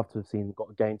would have loved to have seen him got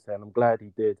a game today, and I'm glad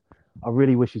he did. I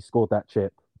really wish he scored that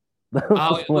chip.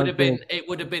 It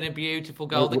would have been a beautiful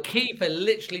goal. The keeper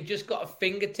literally just got a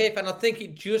fingertip, and I think he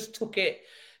just took it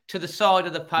to the side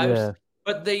of the post. Yeah.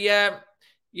 But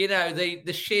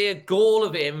the sheer gall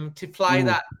of him to play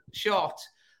that shot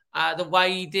the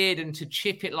way he did and to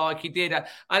chip it like he did,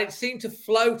 and it seemed to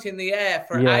float in the air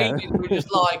for ages. We were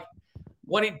just like,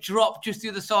 when it dropped just the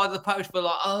other side of the post, we're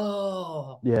like,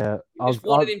 oh. Yeah. We just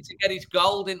wanted him to get his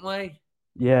goal, didn't we?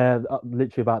 Yeah, I'm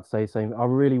literally about to say the same. I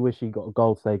really wish he got a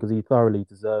goal today because he thoroughly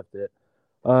deserved it.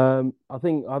 I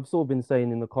think I've sort of been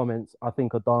saying in the comments, I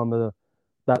think Adama,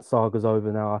 that saga's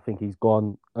over now. I think he's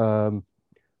gone.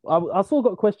 I sort of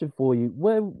got a question for you.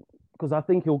 Because I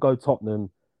think he'll go Tottenham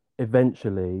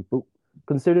eventually, but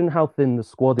considering how thin the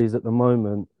squad is at the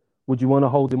moment, would you want to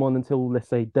hold him on until, let's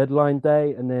say, deadline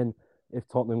day? And then if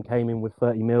Tottenham came in with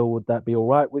 30 mil, would that be all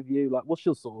right with you? Like, what's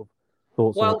your sort of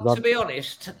thoughts on it? Well, to be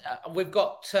honest, we've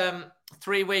got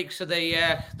 3 weeks of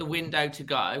the window to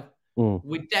go.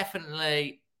 We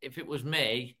definitely, if it was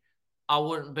me, I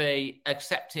wouldn't be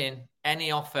accepting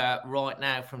any offer right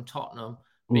now from Tottenham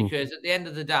because at the end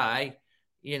of the day,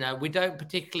 you know, we don't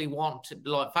particularly want to,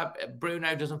 like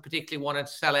Bruno doesn't particularly want to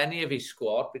sell any of his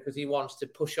squad because he wants to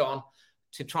push on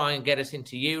to try and get us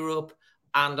into Europe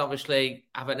and obviously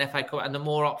have an FA Cup. And the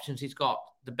more options he's got,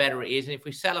 the better it is. And if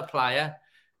we sell a player,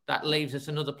 that leaves us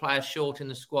another player short in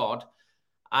the squad.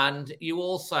 And you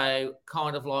also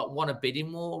kind of like want to bid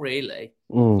him more, really.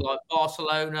 Like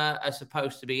Barcelona are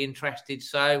supposed to be interested.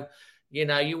 So, you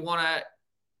know, you want to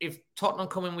if Tottenham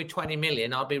come in with 20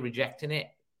 million, I'll be rejecting it.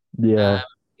 Yeah.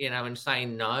 And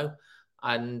saying no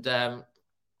and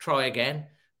try again,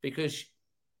 because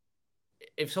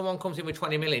if someone comes in with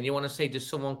 20 million, you want to see, does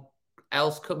someone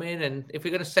else come in? And if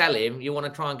you're going to sell him, you want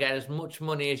to try and get as much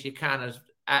money as you can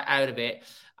out of it.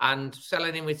 And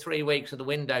selling him with 3 weeks of the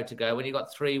window to go, when you've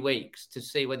got 3 weeks to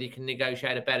see whether you can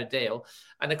negotiate a better deal.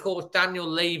 And of course, Daniel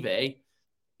Levy,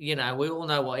 we all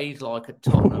know what he's like at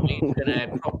Tottenham. He's going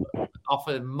to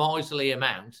offer a miserly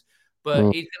amount,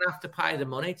 but he's going to have to pay the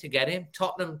money to get him.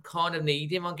 Tottenham kind of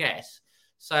need him, I guess.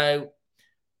 So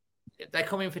if they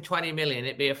come in for 20 million,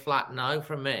 it'd be a flat no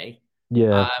from me.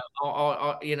 Yeah.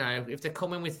 If they're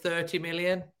coming with 30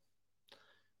 million,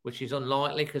 which is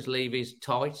unlikely because Levy's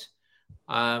tight,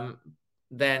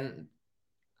 then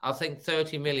I think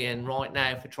 30 million right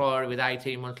now for Traore with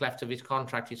 18 months left of his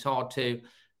contract, it's hard to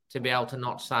be able to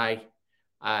not say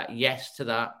yes to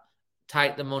that.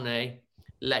 Take the money,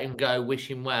 let him go, wish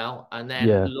him well, and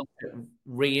then look at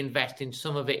reinvesting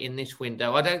some of it in this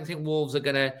window. I don't think Wolves are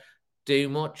going to do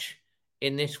much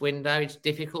in this window. It's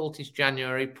difficult. It's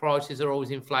January. Prices are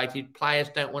always inflated. Teams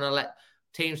don't want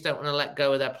to let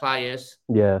go of their players.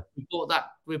 Yeah.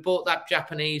 We bought that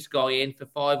Japanese guy in for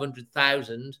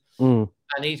 500,000, and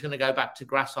he's going to go back to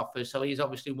grasshoppers. So he's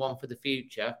obviously one for the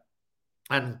future.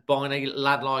 And buying a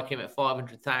lad like him at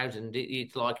 500,000,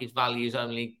 it's like his value is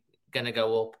only going to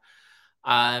go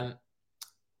up.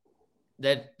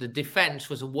 The defence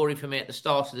was a worry for me at the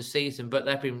start of the season, but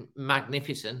they've been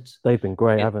magnificent. They've been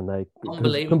great, haven't they?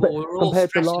 Unbelievable. We're all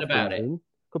stressing about it.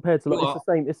 Compared to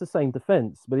it's the same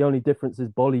defence, but the only difference is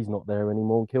Bolly's not there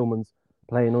anymore. Kilman's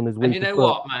playing on his weak. And you know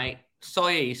what, mate?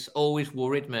 Saiss always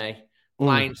worried me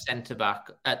playing centre back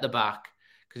at the back,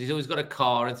 because he's always got a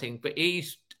car and things, but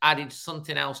he's added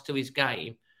something else to his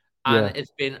game, and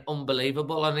it's been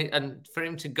unbelievable. And for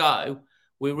him to go,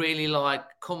 we really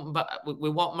come back. We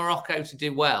want Morocco to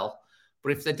do well,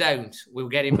 but if they don't, we'll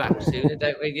get him back sooner,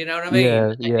 don't we? You know what I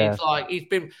mean? Yeah. It's like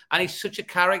he's such a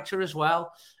character as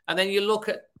well. And then you look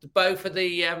at both of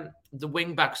the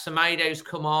wing backs. Semedo's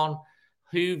come on,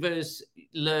 Hoover's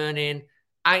learning.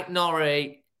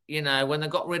 Ait-Nouri, when they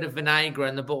got rid of Vinagre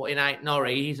and they brought in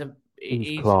Ait-Nouri,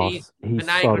 he's class.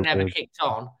 Vinagre so never kicked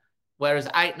on, whereas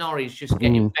Ait-Nouri is just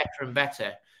getting better and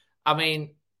better. I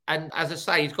mean, and as I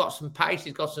say, he's got some pace,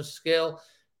 he's got some skill.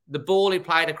 The ball he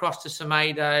played across to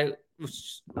Semedo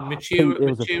was maturity. It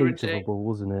was a peach of a ball,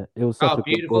 wasn't it? It was such a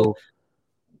beautiful ball.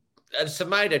 And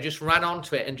Semedo just ran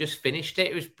onto it and just finished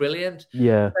it. It was brilliant.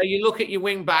 Yeah. So you look at your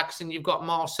wing backs and you've got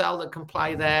Marcel that can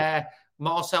play there.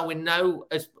 Marcel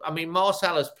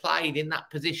has played in that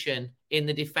position in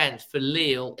the defence for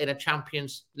Lille in a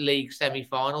Champions League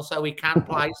semi-final, so he can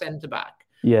play centre-back.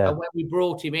 Yeah. And when we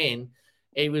brought him in,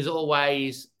 he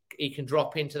can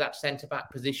drop into that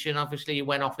centre-back position. Obviously, he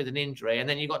went off with an injury. And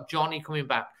then you got Johnny coming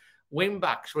back. Wing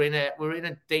backs were in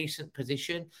a decent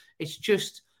position. It's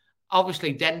just...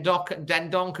 Obviously,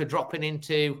 Dendoncker dropping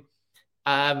into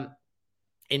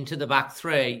the back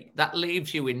three, that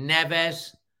leaves you with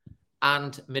Neves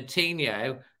and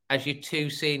Moutinho as your two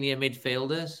senior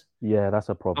midfielders. Yeah, that's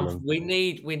a problem. We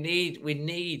need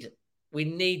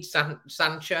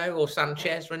Sancho or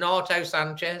Sanchez. Renato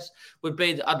Sanchez would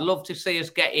be. I'd love to see us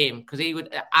get him because he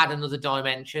would add another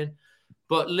dimension.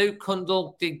 But Luke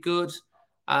Kundl did good.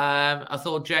 I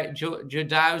thought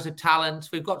Jadau's a talent.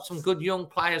 We've got some good young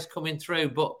players coming through,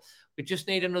 but we just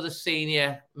need another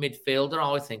senior midfielder,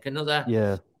 I think.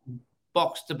 Another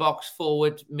box-to-box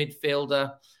forward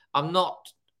midfielder. I'm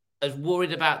not as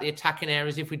worried about the attacking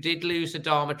areas. If we did lose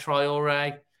Adama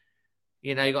Traore,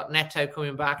 you got Neto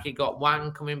coming back, you got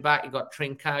Wang coming back, you got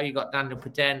Trinco, you got Daniel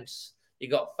Podence, you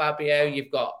got Fabio,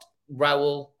 you've got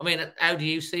Raul. I mean, how do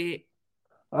you see it?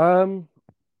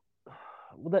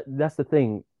 Well, that's the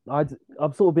thing. I've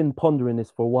sort of been pondering this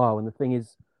for a while, and the thing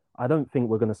is, I don't think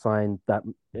we're going to sign that,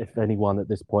 if anyone, at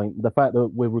this point. The fact that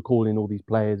we're recalling all these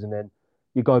players, and then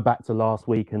you go back to last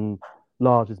week, and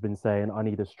Lage has been saying, I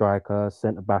need a striker,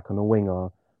 centre-back and a winger.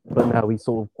 But now he's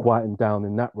sort of quietened down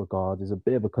in that regard is a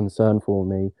bit of a concern for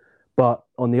me. But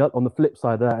on the flip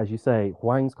side of that, as you say,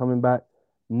 Hwang's coming back,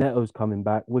 Neto's coming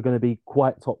back. We're going to be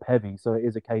quite top-heavy, so it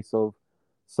is a case of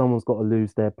someone's got to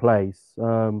lose their place.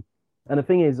 And the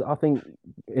thing is, I think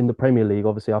in the Premier League,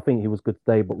 obviously, I think he was good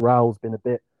today, but Raul's been a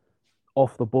bit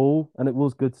off the ball, and it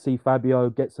was good to see Fabio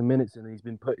get some minutes in. He's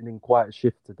been putting in quite a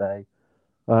shift today.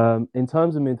 In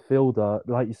terms of midfielder,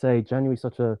 like you say, January's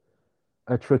such a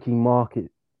tricky market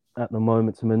at the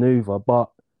moment to manoeuvre, but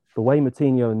the way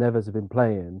Moutinho and Neves have been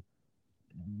playing,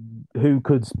 who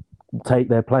could take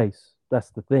their place? That's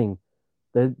the thing.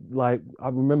 They're I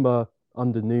remember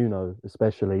under Nuno,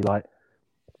 especially,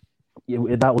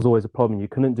 that was always a problem. You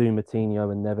couldn't do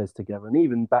Matinho and Neves together. And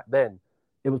even back then,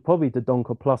 it was probably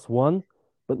Dendoncker +1.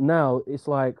 But now it's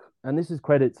like, and this is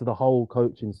credit to the whole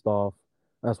coaching staff.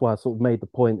 That's why I sort of made the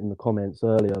point in the comments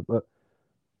earlier. But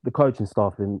the coaching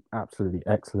staff have been absolutely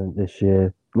excellent this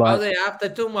year. Like, they have.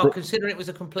 They've done well, considering it was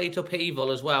a complete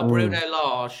upheaval as well. Bruno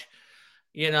Lage,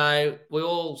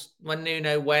 when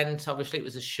Nuno went, obviously it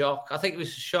was a shock. I think it was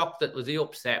a shock that was the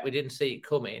upset. We didn't see it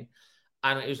coming.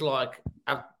 And it was like,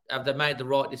 have they made the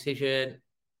right decision?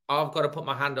 I've got to put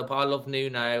my hand up. I love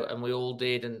Nuno, and we all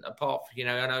did. And apart from,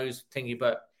 I know he's thingy,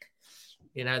 but,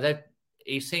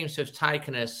 he seems to have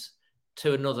taken us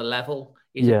to another level.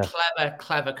 He's a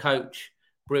clever coach,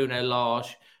 Bruno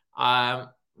Lage.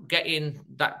 Getting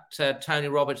that Tony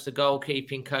Roberts, the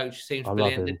goalkeeping coach, seems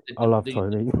brilliant. I love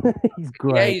Tony. He's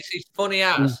great. Yeah, he's funny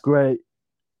as. He's great.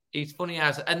 He's funny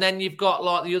as. And then you've got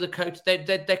like the other coach.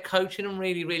 They're coaching them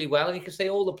really, really well. And you can see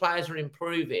all the players are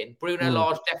improving. Bruno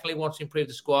Lage definitely wants to improve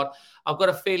the squad. I've got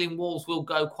a feeling Wolves will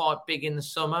go quite big in the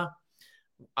summer.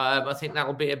 I think that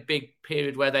will be a big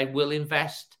period where they will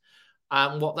invest.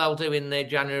 What they'll do in their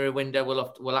January window,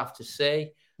 we'll have to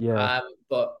see. Yeah.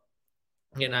 But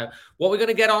what we're going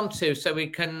to get on to, so we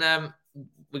can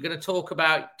we're going to talk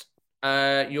about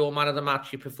your man of the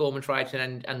match, your performance rating,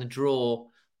 and the draw,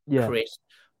 Chris.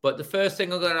 But the first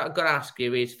thing I've got to ask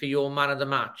you is for your man of the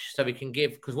match, so we can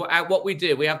give, because what we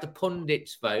do, we have the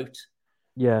pundits vote.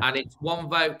 Yeah. And it's 1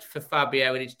 vote for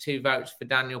Fabio and it's 2 votes for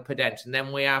Daniel Podence. And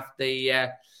then we have the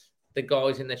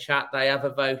guys in the chat, they have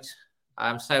a vote.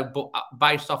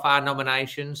 Based off our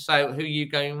nominations. So who are you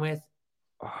going with?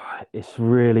 It's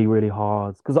really, really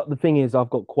hard. Because the thing is, I've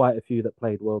got quite a few that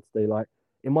played well today. Like,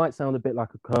 it might sound a bit like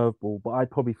a curveball, but I'd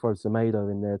probably throw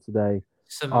Semedo in there today.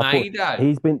 Semedo?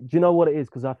 He's been... Do you know what it is?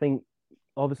 Because I think,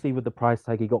 obviously, with the price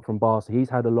tag he got from Barca, he's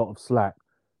had a lot of slack.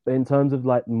 But in terms of,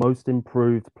 like, most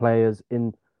improved players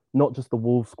in not just the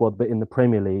Wolves squad, but in the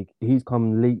Premier League, he's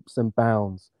come leaps and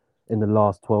bounds in the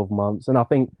last 12 months. And I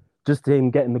think just him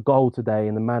getting the goal today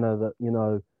in the manner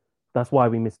that, that's why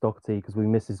we miss Doherty, because we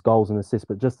miss his goals and assists.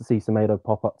 But just to see Semedo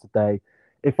pop up today,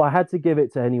 if I had to give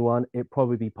it to anyone, it'd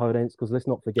probably be Podence, because let's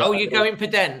not forget. Oh, you're going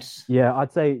Podence? Yeah,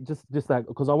 I'd say just that,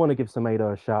 because I want to give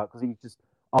Semedo a shout, because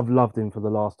I've loved him for the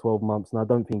last 12 months, and I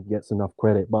don't think he gets enough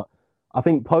credit. But I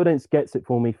think Podence gets it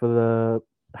for me for the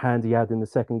hand he had in the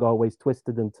second goal, where he's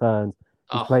twisted and turned.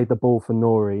 He's played the ball for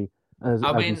Nori. As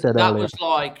you said that earlier. Was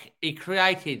like, he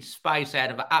created space out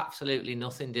of absolutely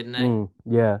nothing, didn't he?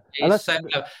 Yeah. So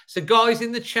guys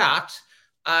in the chat,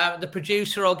 the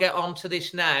producer will get onto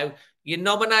this now. Your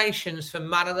nominations for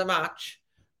man of the match,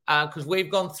 because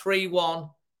we've gone 3-1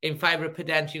 in favour of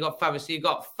Podence. You got Fabio. So you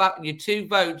got your 2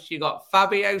 votes. You got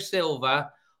Fabio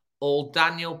Silva or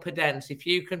Daniel Podence. If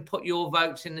you can put your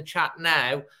votes in the chat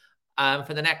now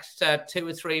for the next 2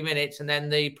 or 3 minutes, and then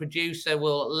the producer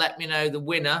will let me know the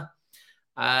winner.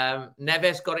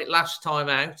 Neves got it last time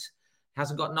out,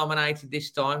 hasn't got nominated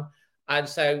this time. And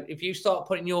so if you start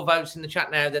putting your votes in the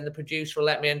chat now, then the producer will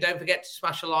let me. And don't forget to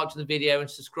smash a like to the video and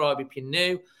subscribe if you're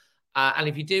new. And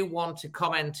if you do want to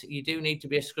comment, you do need to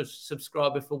be a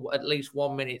subscriber for at least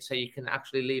 1 minute so you can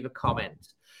actually leave a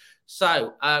comment.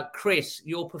 So, Chris,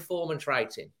 your performance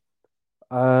rating?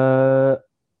 I'd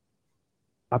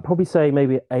probably say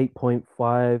maybe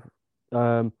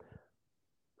 8.5.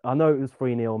 I know it was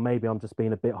 3-0. Maybe I'm just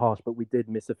being a bit harsh, but we did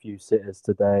miss a few sitters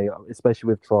today, especially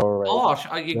with Traore. Harsh?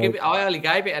 I only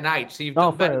gave it an 8, so you've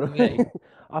done better than me.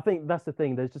 I think that's the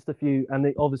thing. There's just a few,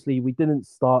 and obviously we didn't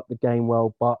start the game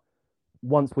well, but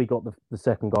once we got the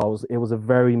second goal, it was a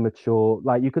very mature.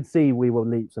 Like, you could see we were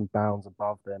leaps and bounds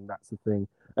above them. That's the thing.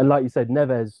 And like you said,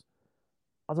 Neves,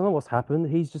 I don't know what's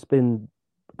happened. He's just been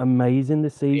amazing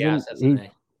this season.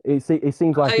 It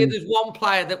seems like there's one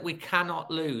player that we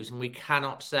cannot lose and we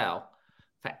cannot sell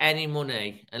for any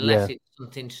money unless it's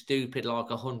something stupid like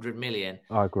 100 million.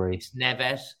 I agree. It's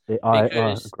Neves. I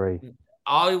agree.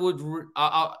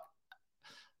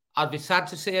 I'd be sad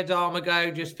to see Adama go,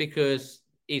 just because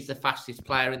he's the fastest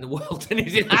player in the world and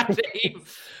he's in our team.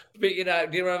 But do you know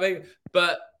what I mean?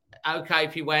 But okay,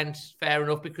 if he went, fair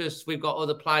enough, because we've got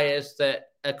other players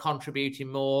that are contributing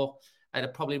more and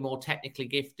are probably more technically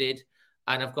gifted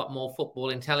and have got more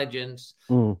football intelligence.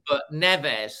 But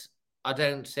Neves, I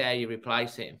don't see how you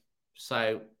replace him.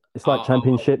 So it's like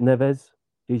Championship Neves.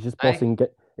 He's just bossing.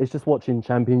 It's just watching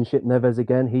Championship Neves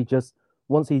again. He just,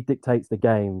 once he dictates the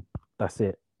game, that's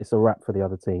it. It's a wrap for the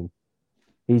other team.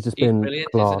 He's been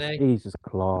class. He's just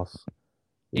class.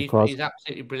 He's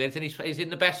absolutely brilliant, and he's in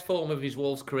the best form of his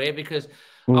Wolves career, because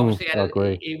obviously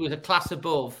he was a class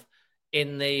above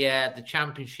in the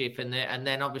Championship, and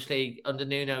then obviously under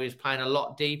Nuno he's playing a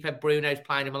lot deeper. Bruno's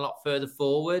playing him a lot further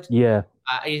forward. Yeah,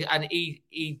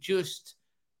 he just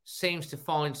seems to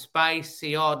find space.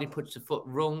 He hardly puts a foot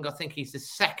wrong. I think he's the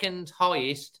second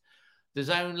highest. There's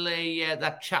only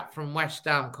that chap from West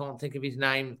Ham, can't think of his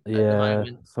name at the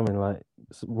moment. Something like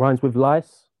rhymes with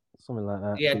lice, something like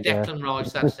that. Yeah, Declan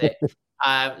Rice, that's it.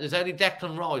 There's only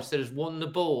Declan Rice that has won the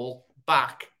ball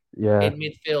back in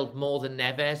midfield more than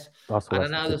Neves. And I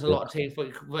know there's a lot of teams,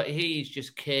 but he's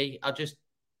just key.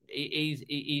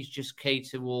 He's just key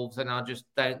to Wolves, and I just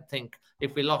don't think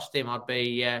if we lost him, I'd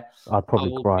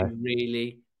probably cry. Be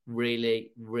really,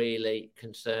 really, really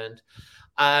concerned.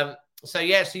 So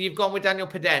you've gone with Daniel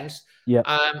Podence. Yeah.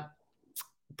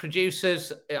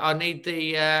 Producers, I need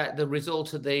the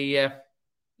result of the.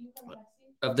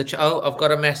 I've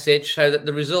got a message so that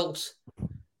the result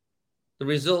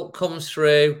comes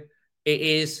through. It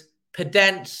is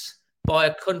Podence by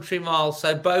a country mile.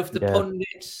 So both the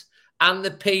pundits and the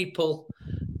people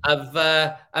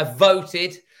have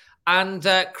voted. And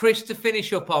Chris, to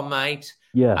finish up on, mate,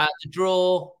 the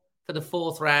draw for the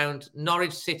fourth round,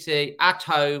 Norwich City at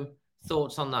home.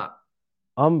 Thoughts on that?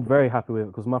 I'm very happy with it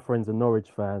because my friend's a Norwich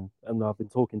fan and I've been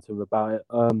talking to him about it.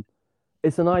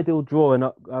 It's an ideal draw, and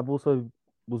I've also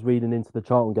was reading into the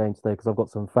Charlton game today because I've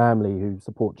got some family who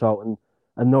support Charlton,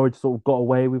 and Norwich sort of got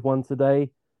away with one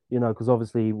today, because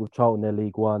obviously with Charlton they're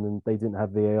League One and they didn't have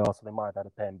VAR, so they might have had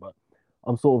a pen, but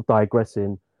I'm sort of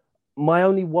digressing. My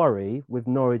only worry with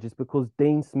Norwich is because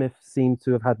Dean Smith seemed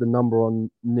to have had the number on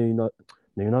Nuno,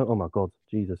 oh my God,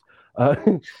 Jesus.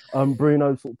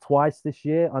 Bruno sort of twice this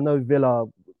year. I know Villa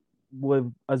were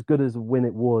as good as a win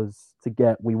it was to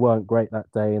get. We weren't great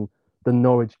that day, and the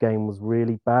Norwich game was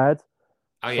really bad.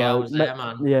 Oh, yeah, I was there,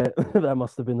 man. Yeah, that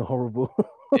must have been horrible.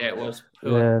 Yeah, it was.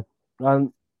 Poor. Yeah,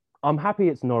 and I'm happy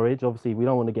it's Norwich. Obviously, we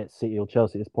don't want to get City or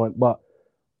Chelsea at this point, but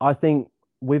I think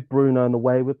with Bruno and the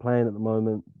way we're playing at the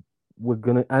moment, we're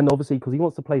going to... And obviously, because he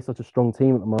wants to play such a strong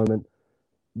team at the moment,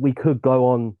 we could go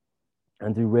on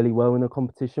and do really well in the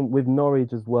competition. With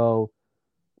Norwich as well,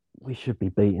 we should be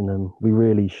beating them. We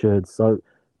really should. So,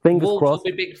 fingers Wolves crossed.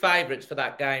 will be big favourites for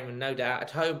that game, and no doubt.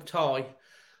 At home tie,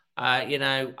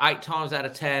 8 times out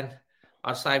of 10,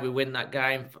 I'd say we win that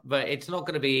game. But it's not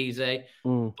going to be easy.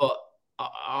 But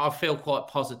I feel quite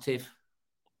positive.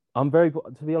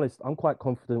 To be honest, I'm quite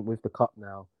confident with the cup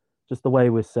now. Just the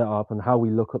way we're set up and how we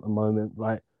look at the moment.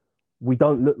 Like, we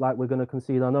don't look like we're going to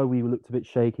concede. I know we looked a bit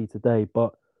shaky today,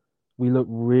 but we look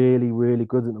really, really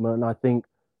good at the moment. And I think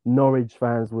Norwich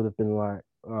fans would have been like,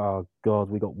 "Oh God,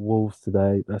 we got Wolves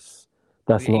today. That's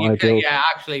not ideal." Yeah,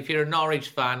 actually, if you're a Norwich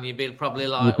fan, you'd be probably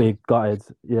like, "You'd be gutted."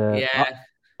 Yeah. Yeah.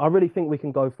 I really think we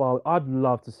can go far. I'd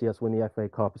love to see us win the FA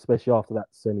Cup, especially after that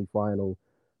semi-final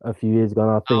a few years ago.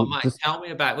 And I think, mate, tell me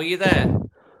about it. Were you there?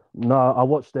 No, I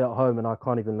watched it at home, and I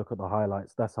can't even look at the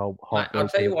highlights. That's how heartbreaking. I'll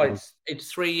tell you what,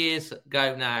 it's 3 years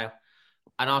ago now,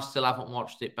 and I still haven't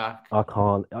watched it back. I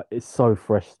can't. It's so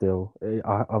fresh still.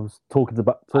 I was talking to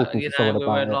someone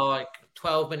about it. We were like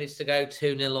 12 minutes to go,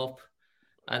 2-0 up,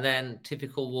 and then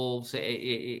typical Wolves.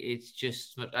 It's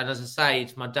just, and as I say,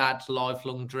 it's my dad's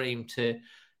lifelong dream to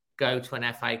go to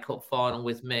an FA Cup final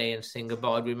with me and sing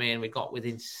goodbye with me, and we got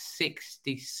within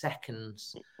 60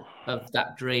 seconds of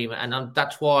that dream, and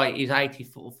that's why he's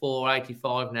 84,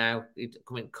 85 now. He's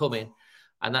coming.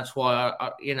 And that's why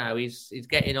he's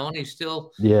getting on. He's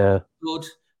still good,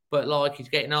 but like he's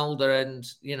getting older, and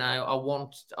I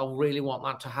really want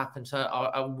that to happen. So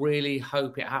I really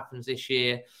hope it happens this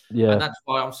year. Yeah, and that's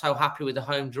why I'm so happy with the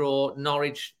home draw.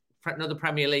 Norwich, another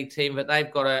Premier League team, but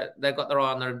they've got their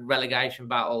eye on the relegation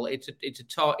battle. It's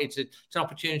an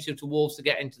opportunity to Wolves to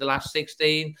get into the last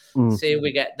 16. See who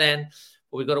we get then.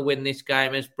 But we've got to win this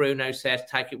game, as Bruno says.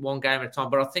 Take it one game at a time.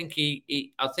 But I think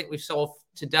I think we saw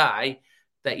today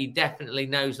that he definitely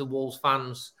knows the Wolves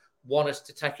fans want us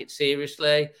to take it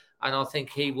seriously, and I think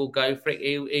he will go for it.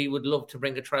 He would love to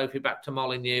bring a trophy back to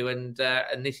Molineux, and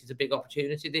this is a big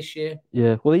opportunity this year.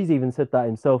 Yeah, well, he's even said that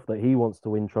himself, that he wants to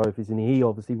win trophies, and he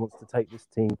obviously wants to take this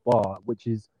team far, which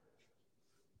is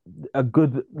a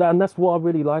good... And that's what I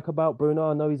really like about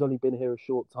Bruno. I know he's only been here a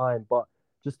short time, but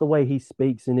just the way he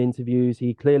speaks in interviews,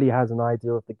 he clearly has an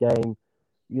idea of the game.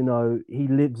 He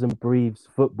lives and breathes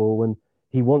football, and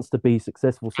he wants to be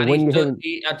successful. So when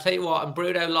I'll tell you what, and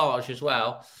Bruno Lage as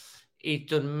well, he's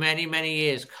done many, many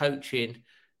years coaching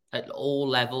at all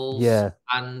levels. Yeah.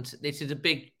 And this is a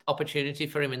big opportunity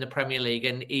for him in the Premier League,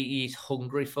 and he's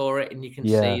hungry for it, and you can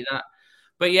see that.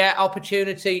 But yeah,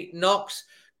 opportunity knocks.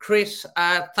 Chris,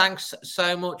 thanks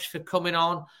so much for coming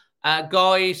on.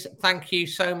 Guys, thank you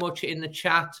so much in the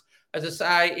chat as I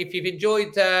say, if you've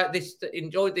enjoyed this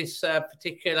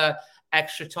particular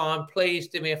extra time, please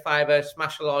do me a favour,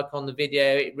 smash a like on the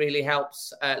video. It really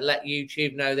helps let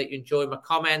YouTube know that you enjoy my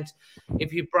comment.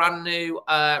 If you're brand new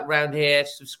around here,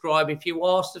 subscribe. If you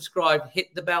are subscribed,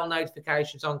 hit the bell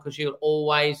notifications on, because you'll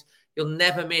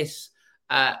never miss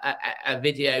a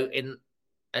video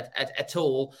at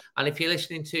all. And if you're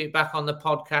listening to it back on the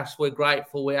podcast, we're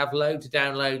grateful. We have loads of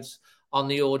downloads on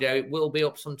the audio. It will be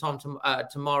up sometime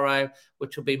tomorrow,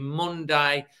 which will be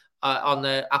Monday, on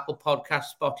the Apple Podcast,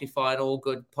 Spotify, and all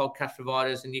good podcast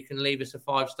providers. And you can leave us a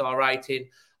 5-star rating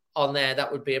on there.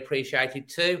 That would be appreciated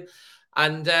too.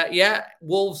 And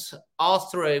Wolves are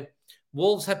through.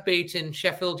 Wolves have beaten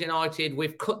Sheffield United.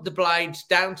 We've cut the blades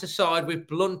down to side. We've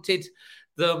blunted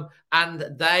them, and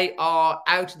they are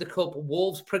out of the cup.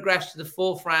 Wolves progress to the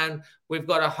 4th round. We've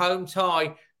got a home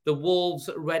tie. The Wolves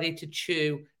are ready to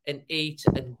chew and eat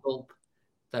and gulp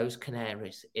those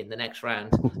Canaries in the next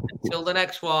round. Until the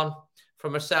next one,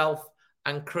 from myself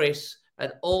and Chris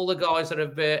and all the guys that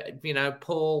have,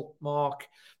 Paul, Mark,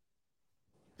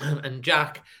 and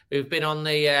Jack, who've been on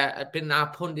been our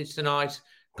pundits tonight.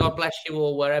 God bless you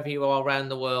all wherever you are around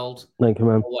the world. Thank you,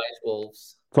 man. Always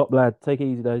Wolves. Top lad. Take it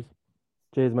easy, Dave.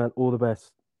 Cheers, man. All the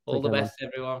best. All the best,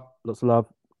 everyone. Lots of love.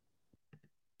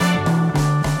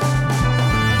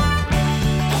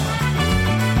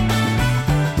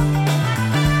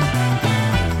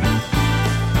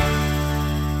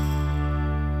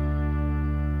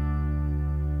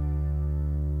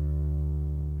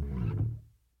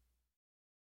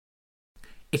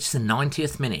 It's the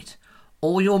 90th minute.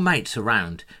 All your mates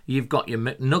around. You've got your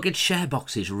McNugget share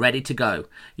boxes ready to go.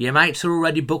 Your mates are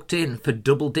already booked in for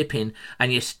double dipping,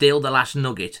 and you steal the last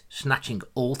nugget, snatching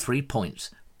all 3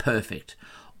 points. Perfect.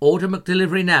 Order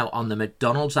McDelivery now on the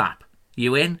McDonald's app.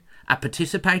 You in? At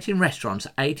participating restaurants,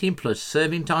 18 plus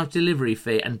serving times, delivery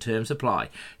fee and terms apply.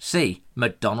 See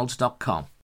mcdonalds.com.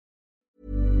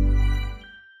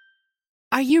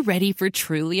 Are you ready for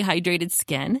truly hydrated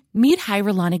skin? Meet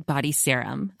Hyaluronic Body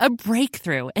Serum, a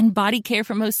breakthrough in body care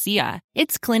from Osea.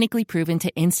 It's clinically proven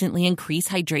to instantly increase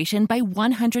hydration by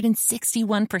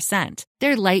 161%.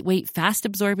 Their lightweight,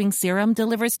 fast-absorbing serum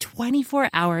delivers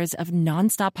 24 hours of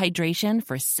nonstop hydration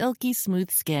for silky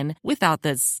smooth skin without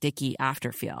the sticky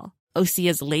afterfeel.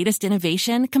 Osea's latest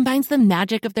innovation combines the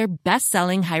magic of their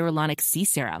best-selling Hyaluronic C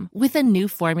Serum with a new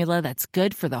formula that's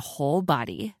good for the whole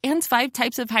body and 5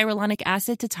 types of hyaluronic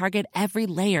acid to target every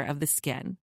layer of the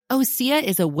skin. Osea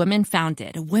is a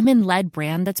women-founded, women-led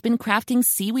brand that's been crafting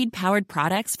seaweed-powered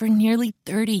products for nearly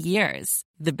 30 years.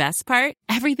 The best part?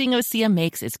 Everything Osea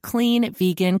makes is clean,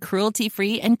 vegan,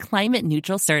 cruelty-free, and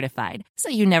climate-neutral certified, so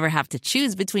you never have to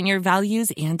choose between your values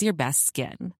and your best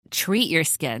skin. Treat your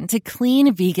skin to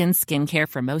clean, vegan skincare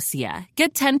from Osea.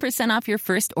 Get 10% off your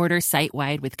first order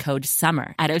site-wide with code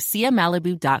SUMMER at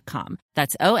OseaMalibu.com.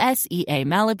 That's OSEA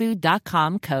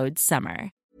Malibu.com, code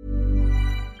SUMMER.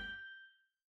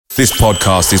 This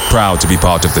podcast is proud to be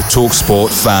part of the TalkSport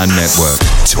Fan Network.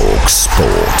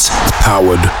 TalkSport.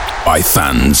 Powered by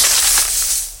fans.